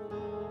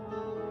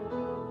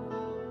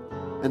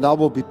 And I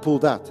will be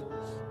pulled out.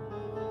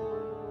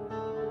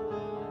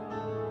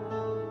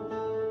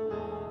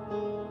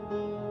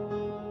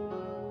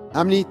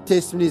 How many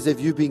testimonies have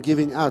you been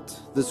giving out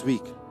this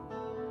week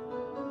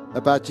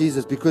about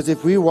Jesus? Because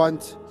if we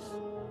want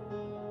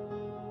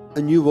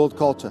a new world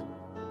culture,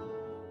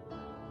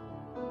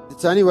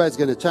 it's the only way it's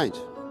going to change.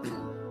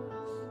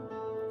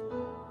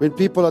 When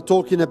people are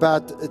talking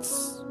about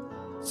it's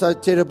so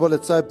terrible,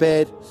 it's so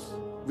bad,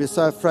 we're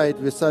so afraid,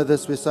 we're so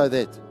this, we're so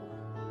that,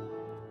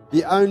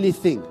 the only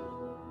thing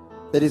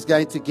that is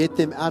going to get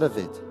them out of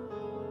it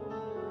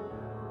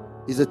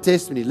is a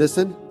testimony.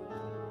 Listen,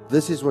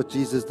 this is what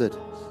Jesus did.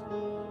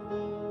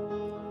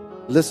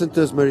 Listen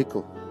to his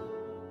miracle.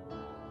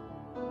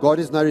 God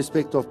is no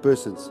respecter of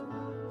persons.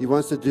 He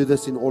wants to do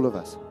this in all of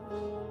us.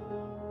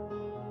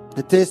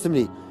 A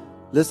testimony.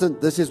 Listen,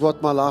 this is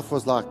what my life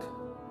was like.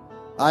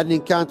 I had an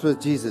encounter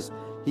with Jesus.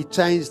 He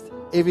changed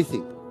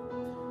everything.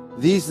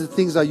 These are the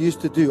things I used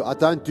to do. I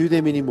don't do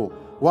them anymore.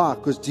 Why?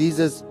 Because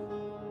Jesus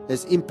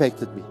has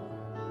impacted me.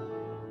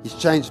 He's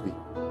changed me.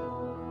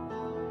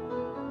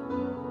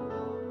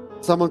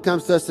 Someone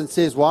comes to us and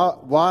says,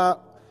 why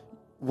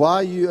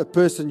are you a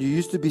person, you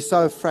used to be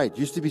so afraid,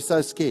 used to be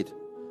so scared.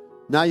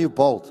 Now you're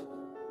bold.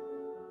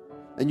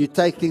 And you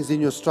take things in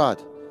your stride.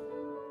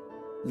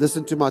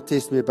 Listen to my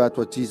testimony about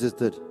what Jesus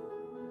did.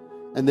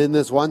 And then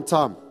there's one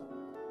time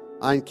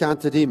I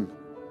encountered him.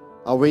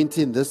 I went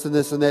in, this and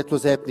this and that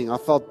was happening. I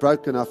felt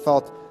broken. I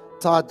felt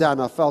tied down.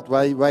 I felt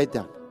weighed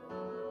down.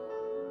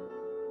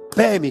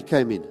 Bam, he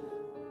came in.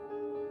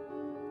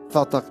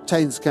 Felt like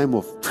chains came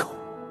off.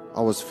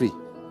 I was free.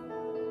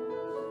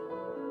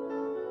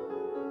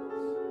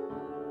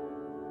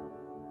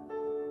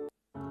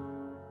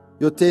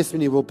 Your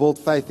testimony will build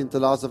faith into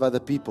the lives of other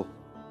people.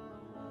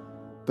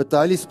 But the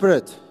Holy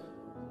Spirit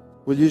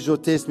will use your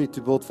testimony to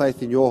build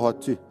faith in your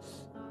heart too.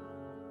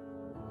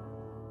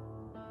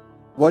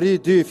 What do you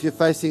do if you're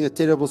facing a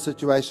terrible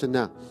situation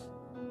now?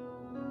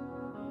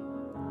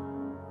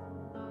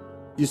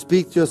 You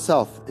speak to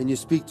yourself and you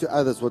speak to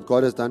others what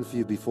God has done for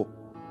you before.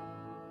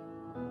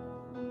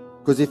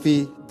 Because if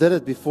He did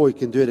it before, He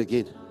can do it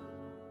again.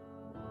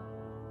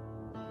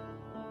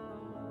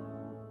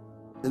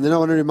 And then I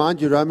want to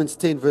remind you, Romans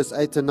 10 verse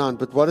 8 and 9.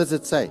 But what does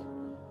it say?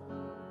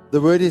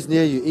 The word is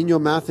near you, in your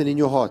mouth and in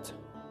your heart.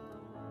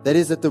 That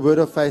is the word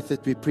of faith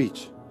that we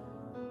preach.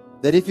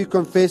 That if you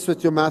confess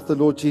with your mouth the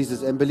Lord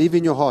Jesus and believe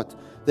in your heart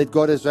that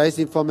God has raised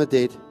Him from the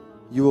dead,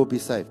 you will be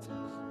saved.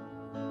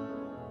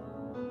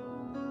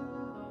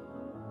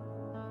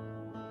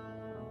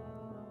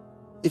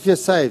 If you're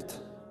saved,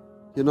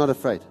 you're not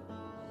afraid.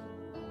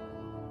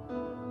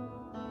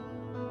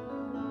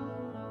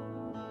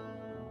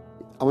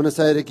 I want to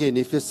say it again.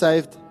 If you're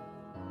saved,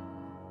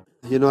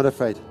 you're not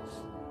afraid.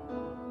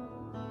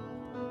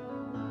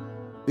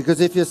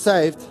 Because if you're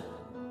saved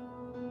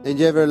and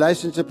you have a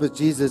relationship with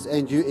Jesus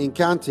and you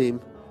encounter Him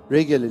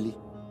regularly,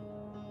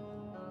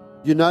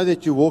 you know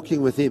that you're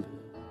walking with Him.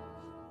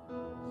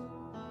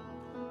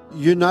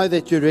 You know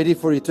that you're ready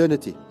for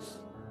eternity.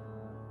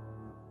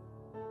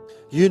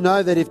 You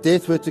know that if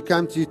death were to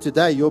come to you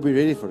today, you'll be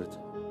ready for it.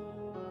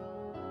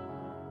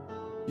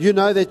 You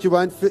know that you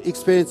won't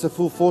experience the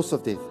full force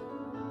of death.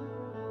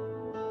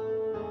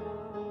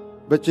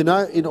 But you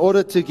know, in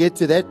order to get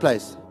to that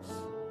place,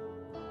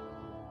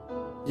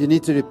 you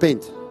need to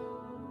repent.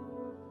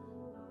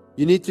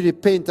 You need to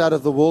repent out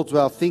of the world's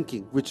way of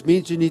thinking, which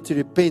means you need to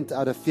repent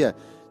out of fear.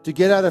 To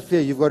get out of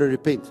fear, you've got to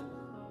repent.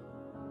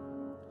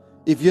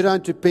 If you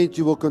don't repent,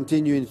 you will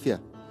continue in fear.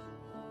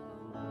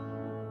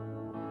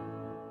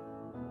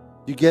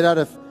 You get out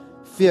of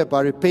fear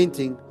by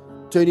repenting,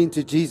 turning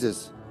to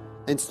Jesus,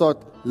 and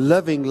start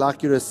living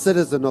like you're a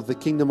citizen of the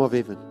kingdom of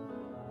heaven.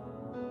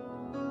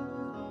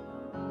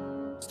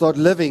 Start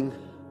living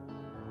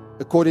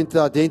according to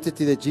the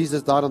identity that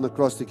Jesus died on the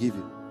cross to give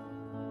you.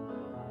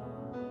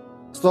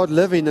 Start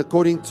living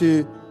according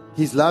to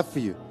His love for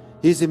you,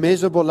 His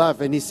immeasurable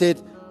love. And He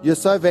said, you're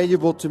so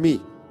valuable to me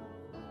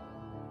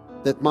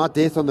that my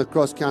death on the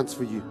cross counts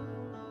for you.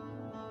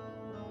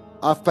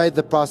 I've paid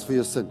the price for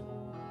your sin.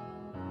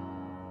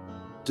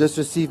 Just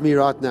receive me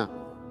right now,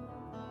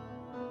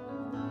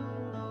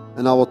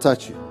 and I will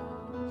touch you.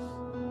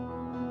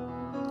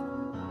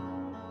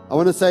 I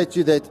want to say to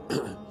you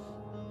that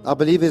I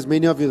believe there's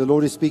many of you, the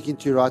Lord is speaking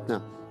to you right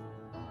now.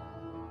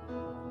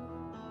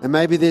 And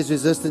maybe there's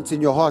resistance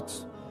in your heart.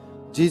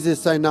 Jesus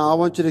is saying, now I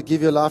want you to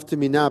give your life to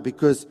me now,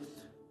 because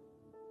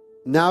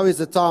now is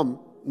the time.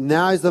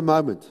 Now is the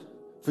moment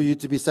for you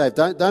to be saved.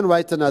 Don't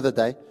wait another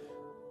day.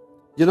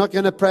 You're not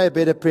going to pray a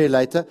better prayer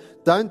later.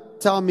 Don't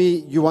tell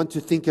me you want to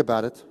think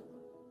about it,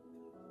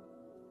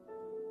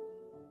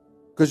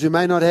 because you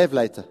may not have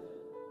later.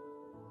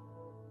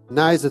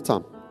 Now is the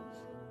time.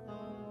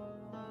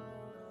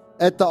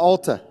 At the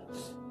altar,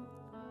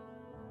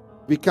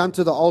 we come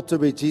to the altar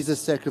where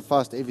Jesus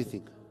sacrificed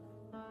everything.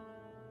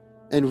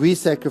 And we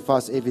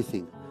sacrifice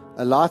everything.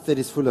 A life that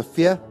is full of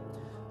fear,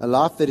 a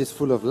life that is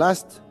full of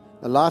lust,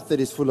 a life that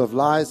is full of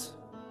lies.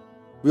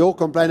 We all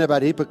complain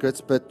about hypocrites,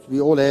 but we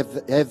all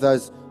have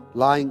those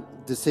lying,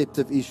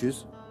 deceptive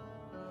issues.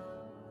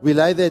 We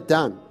lay that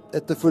down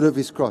at the foot of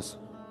His cross.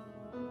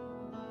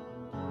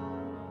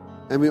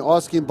 And we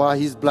ask Him by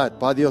His blood,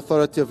 by the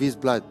authority of His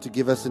blood, to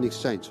give us an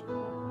exchange,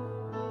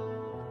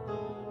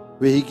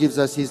 where He gives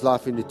us His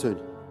life in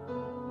return.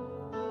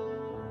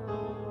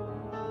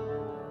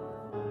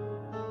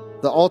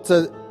 The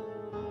altar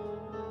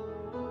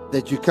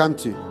that you come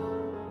to,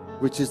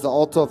 which is the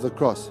altar of the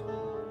cross,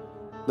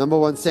 number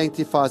one,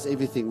 sanctifies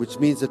everything, which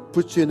means it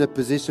puts you in a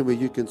position where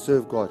you can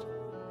serve God.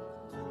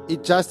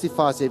 It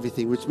justifies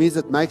everything, which means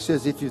it makes you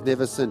as if you've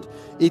never sinned.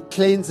 It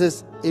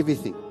cleanses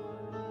everything.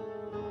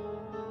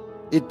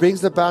 It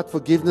brings about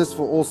forgiveness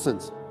for all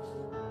sins.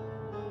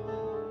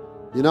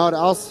 You know what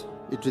else?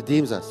 It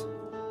redeems us.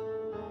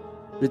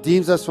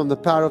 Redeems us from the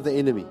power of the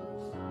enemy.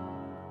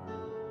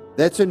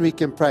 That's when we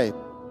can pray,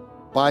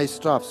 by His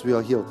stripes we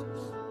are healed.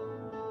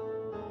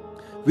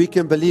 We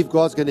can believe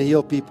God's going to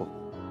heal people.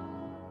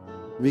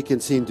 We can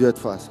see Him do it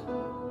for us.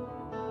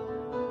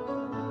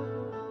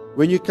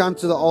 When you come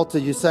to the altar,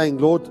 you're saying,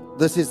 Lord,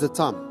 this is the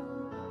time.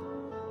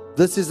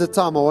 This is the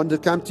time. I want to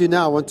come to you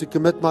now. I want to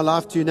commit my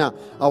life to you now.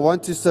 I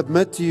want to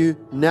submit to you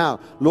now.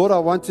 Lord, I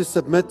want to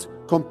submit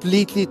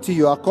completely to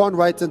you. I can't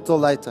wait until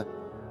later.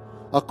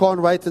 I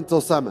can't wait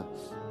until summer.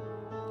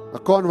 I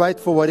can't wait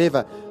for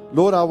whatever.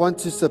 Lord, I want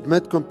to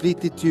submit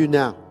completely to you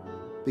now.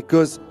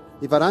 Because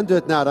if I don't do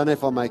it now, I don't know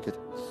if I'll make it.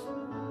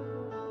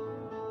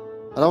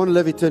 I don't want to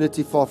live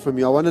eternity far from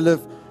you. I want to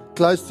live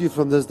close to you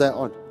from this day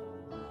on.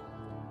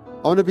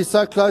 I want to be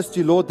so close to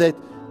you, Lord, that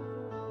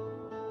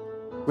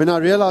when I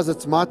realize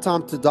it's my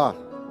time to die,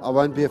 I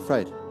won't be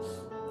afraid.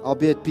 I'll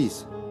be at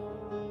peace.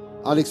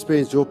 I'll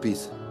experience your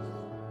peace.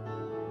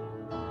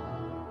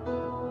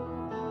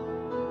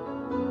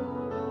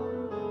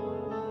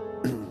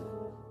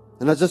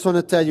 And I just want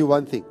to tell you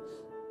one thing.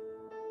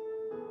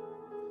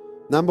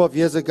 A number of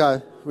years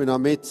ago, when I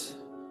met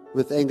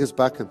with Angus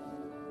Buckham,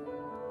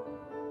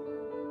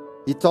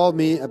 he told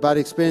me about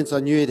an experience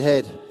I knew he'd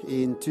had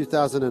in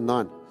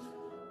 2009.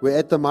 We're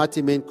at the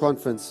Mighty Men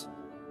Conference.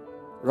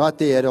 Right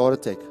there, he had a heart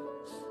attack.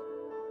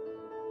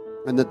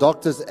 And the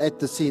doctors at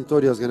the scene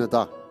thought he was going to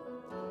die,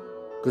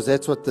 because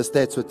that's what the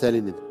stats were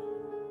telling him.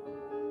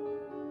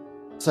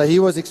 So he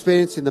was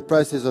experiencing the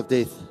process of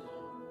death.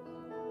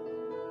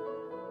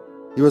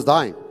 He was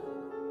dying.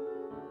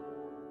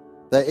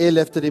 They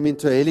airlifted him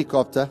into a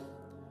helicopter.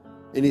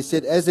 And he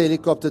said, as the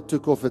helicopter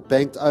took off, it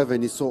banked over,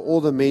 and he saw all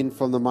the men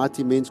from the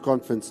Mighty Men's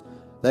Conference.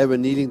 They were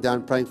kneeling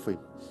down praying for him.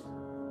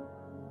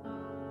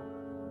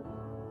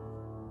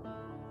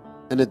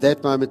 And at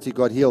that moment, he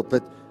got healed.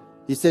 But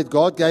he said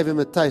God gave him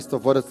a taste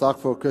of what it's like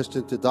for a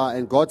Christian to die.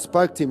 And God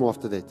spoke to him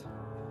after that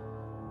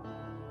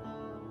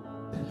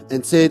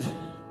and said,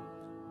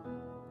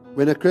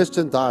 when a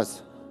Christian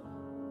dies,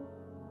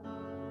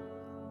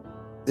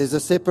 there's a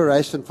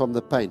separation from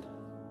the pain.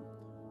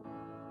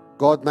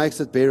 God makes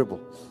it bearable.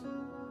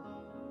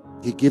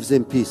 He gives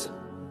them peace.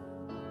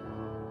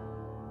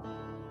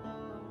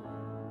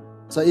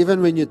 So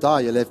even when you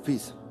die, you'll have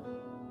peace.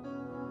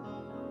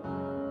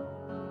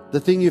 The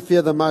thing you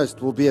fear the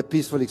most will be a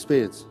peaceful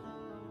experience.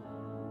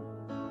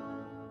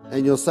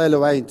 And you'll sail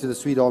away into the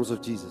sweet arms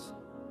of Jesus.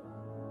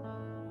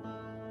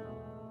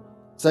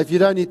 So if you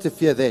don't need to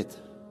fear that,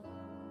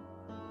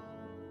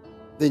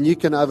 then you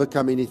can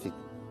overcome anything.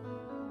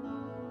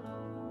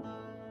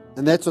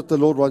 And that's what the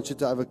Lord wants you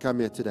to overcome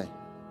here today.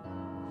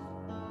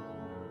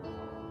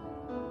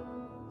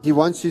 He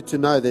wants you to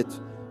know that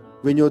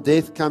when your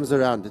death comes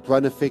around, it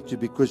won't affect you,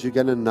 because you're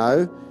going to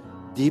know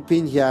deep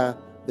in here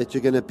that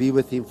you're going to be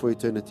with Him for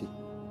eternity.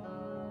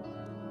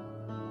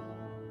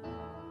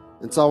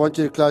 And so I want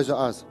you to close your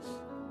eyes.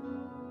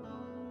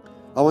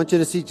 I want you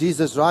to see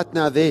Jesus right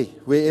now there,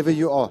 wherever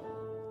you are.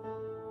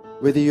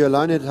 Whether you're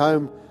alone at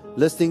home,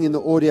 listening in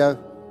the audio,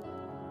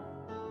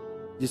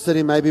 you're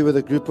sitting maybe with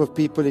a group of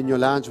people in your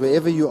lounge,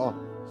 wherever you are.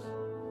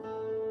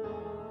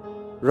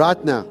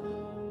 Right now,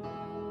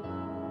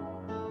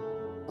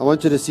 I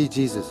want you to see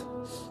Jesus.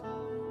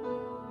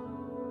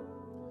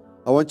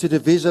 I want you to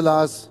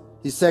visualize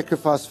His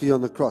sacrifice for you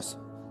on the cross.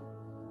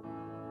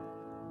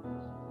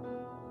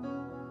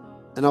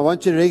 And I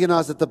want you to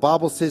recognize that the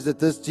Bible says that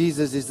this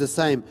Jesus is the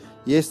same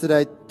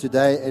yesterday,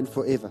 today, and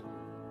forever.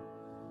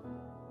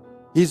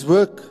 His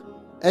work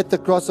at the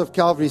cross of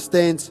Calvary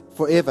stands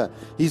forever.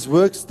 His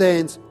work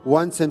stands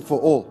once and for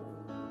all.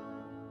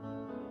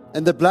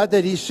 And the blood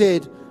that He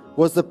shed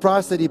was the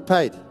price that He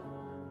paid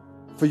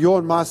for your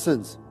and my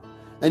sins.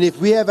 And if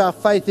we have our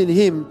faith in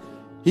Him,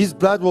 His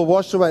blood will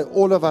wash away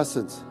all of our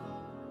sins.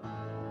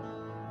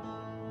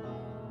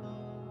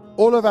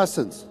 All of our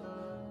sins.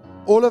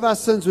 All of our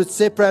sins which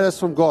separate us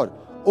from God.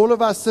 All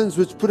of our sins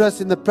which put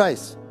us in the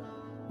place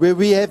where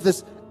we have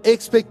this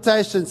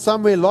expectation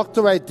somewhere locked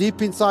away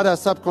deep inside our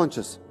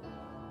subconscious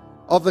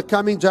of the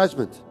coming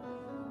judgment.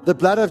 The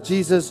blood of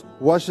Jesus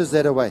washes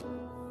that away.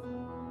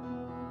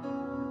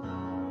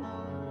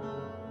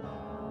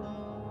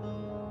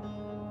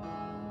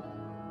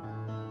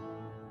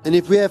 And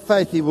if we have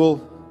faith, He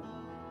will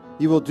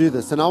do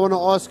this. And I want to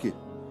ask you,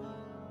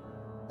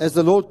 as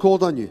the Lord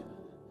called on you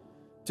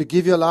to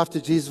give your life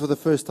to Jesus for the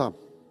first time,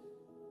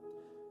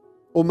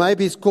 or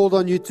maybe He's called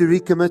on you to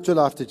recommit your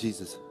life to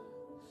Jesus.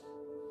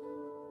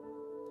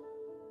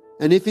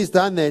 And if He's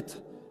done that,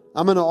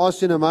 I'm going to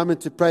ask you in a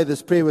moment to pray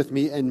this prayer with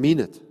me and mean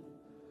it.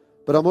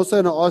 But I'm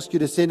also going to ask you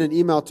to send an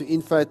email to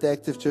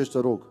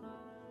info@theactivechurch.org.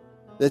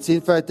 That's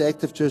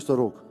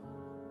info@theactivechurch.org.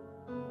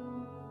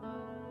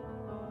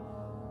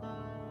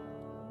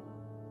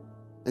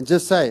 And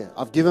just say,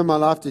 I've given my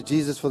life to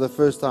Jesus for the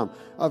first time.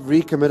 I've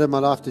recommitted my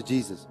life to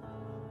Jesus.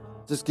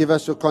 Just give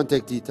us your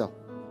contact detail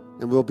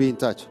and we'll be in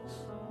touch.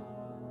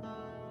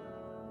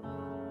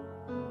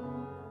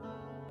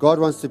 God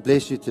wants to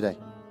bless you today.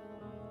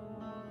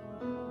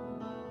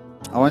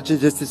 I want you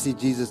just to see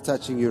Jesus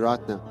touching you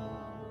right now.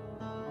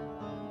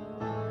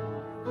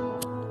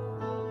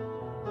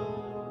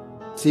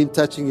 See Him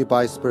touching you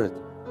by His Spirit.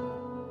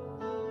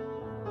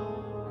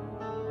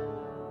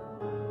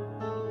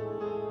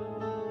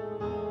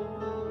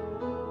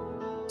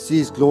 See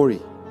His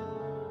glory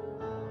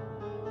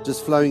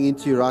just flowing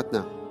into you right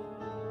now.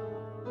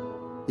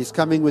 He's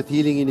coming with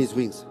healing in His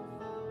wings.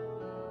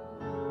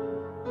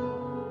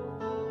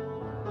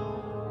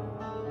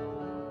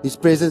 His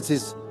presence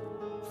is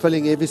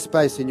filling every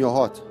space in your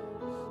heart.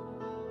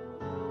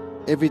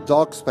 Every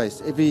dark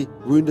space, every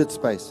wounded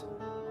space.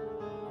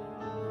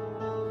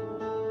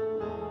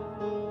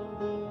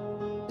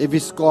 Every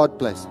scarred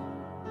place.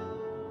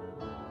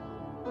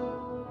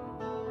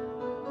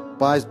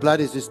 By His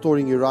blood, He's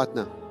restoring you right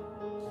now.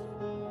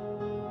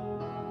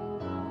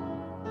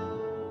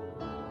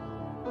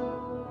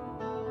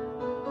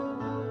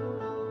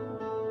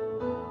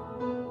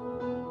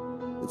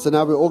 So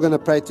now we're all going to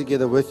pray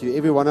together with you.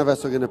 Every one of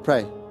us are going to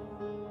pray.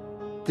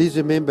 Please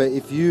remember,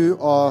 if you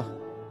are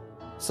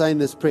saying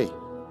this prayer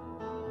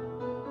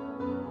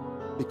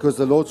because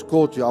the Lord's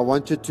called you, I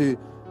want you to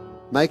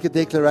make a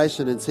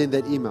declaration and send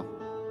that email.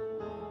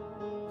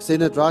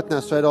 Send it right now,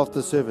 straight after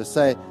the service.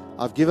 Say,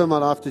 I've given my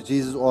life to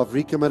Jesus, or I've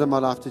recommitted my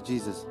life to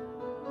Jesus,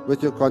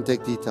 with your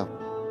contact detail.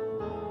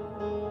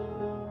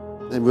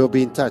 And we'll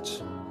be in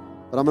touch.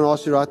 But I'm going to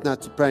ask you right now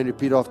to pray and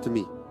repeat after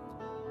me.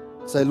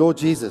 Say, Lord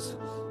Jesus,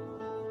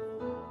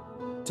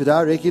 today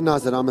I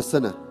recognize that I'm a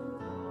sinner.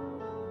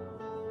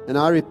 And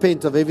I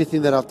repent of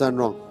everything that I've done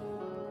wrong.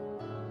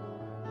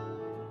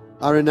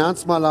 I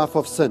renounce my life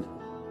of sin.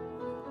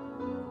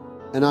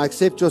 And I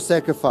accept your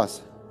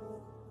sacrifice.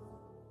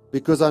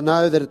 Because I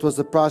know that it was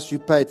the price you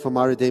paid for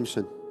my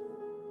redemption.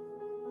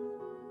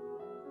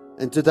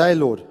 And today,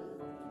 Lord,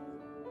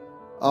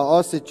 I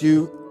ask that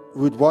you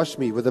would wash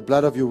me with the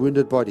blood of your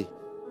wounded body.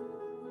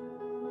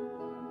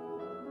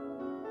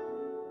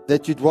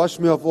 That you'd wash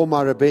me of all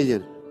my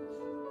rebellion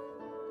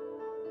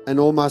and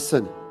all my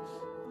sin.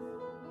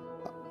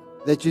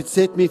 That you'd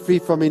set me free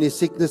from any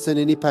sickness and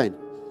any pain.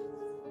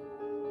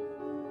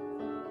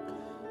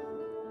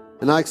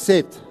 And I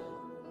accept,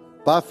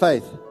 by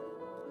faith,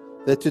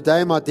 that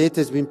today my debt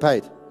has been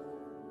paid.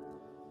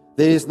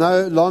 There is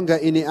no longer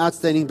any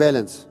outstanding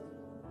balance.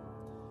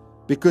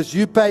 Because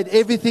you paid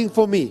everything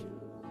for me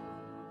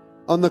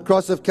on the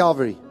cross of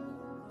Calvary.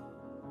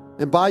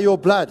 And by your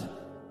blood,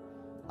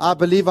 I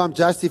believe I'm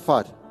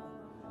justified.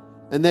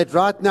 And that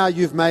right now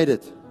you've made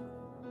it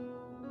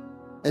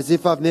as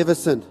if I've never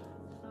sinned.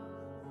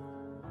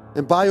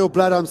 And by your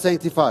blood I'm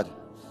sanctified.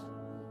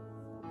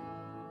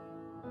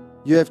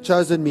 You have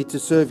chosen me to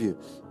serve you.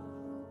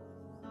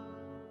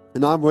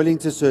 And I'm willing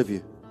to serve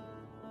you.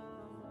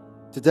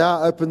 Today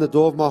I open the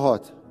door of my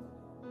heart.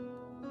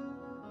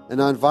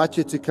 And I invite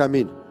you to come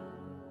in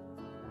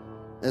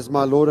as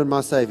my Lord and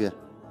my Savior.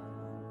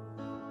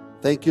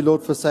 Thank you,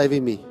 Lord, for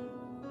saving me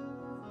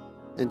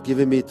and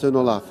giving me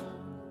eternal life.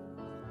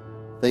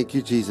 Thank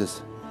you,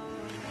 Jesus.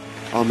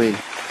 Amen.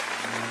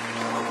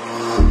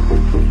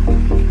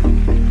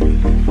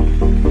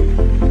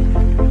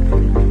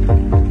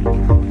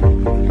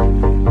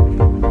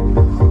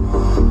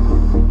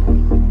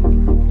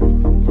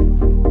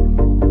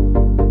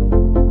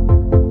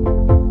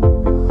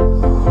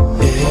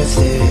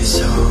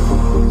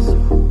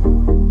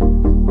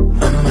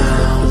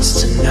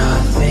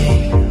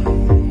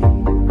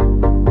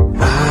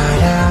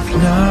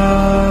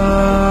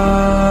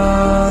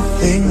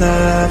 Nothing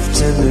left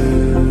to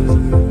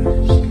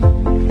lose.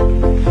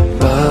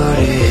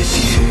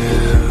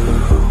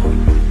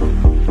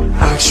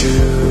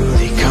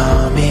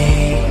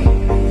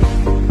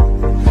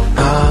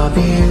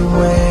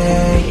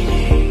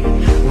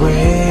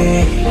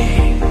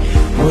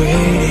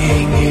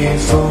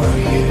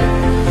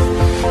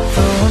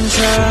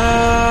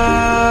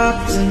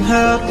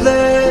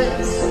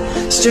 helpless,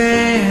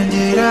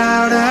 stranded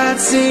out at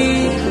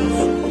sea.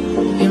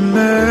 Your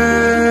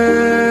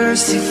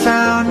mercy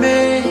found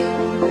me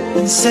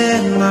and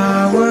set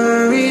my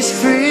worries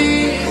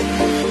free.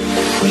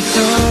 With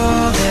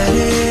all that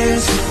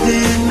is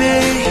within me,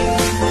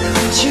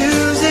 I'm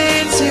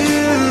choosing to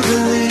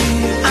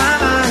believe I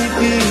might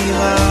be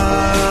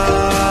lost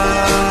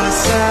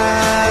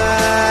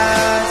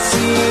at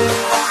sea,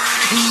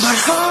 but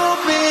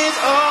hope is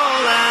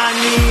all I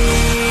need.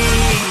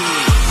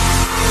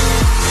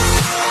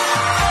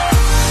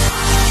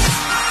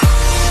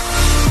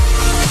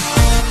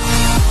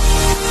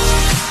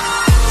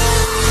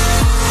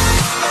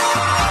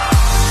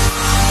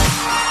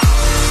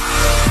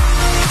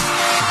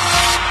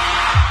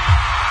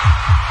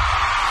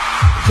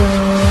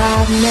 Though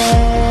I've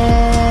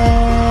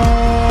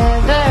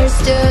never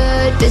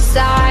stood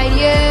beside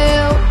you,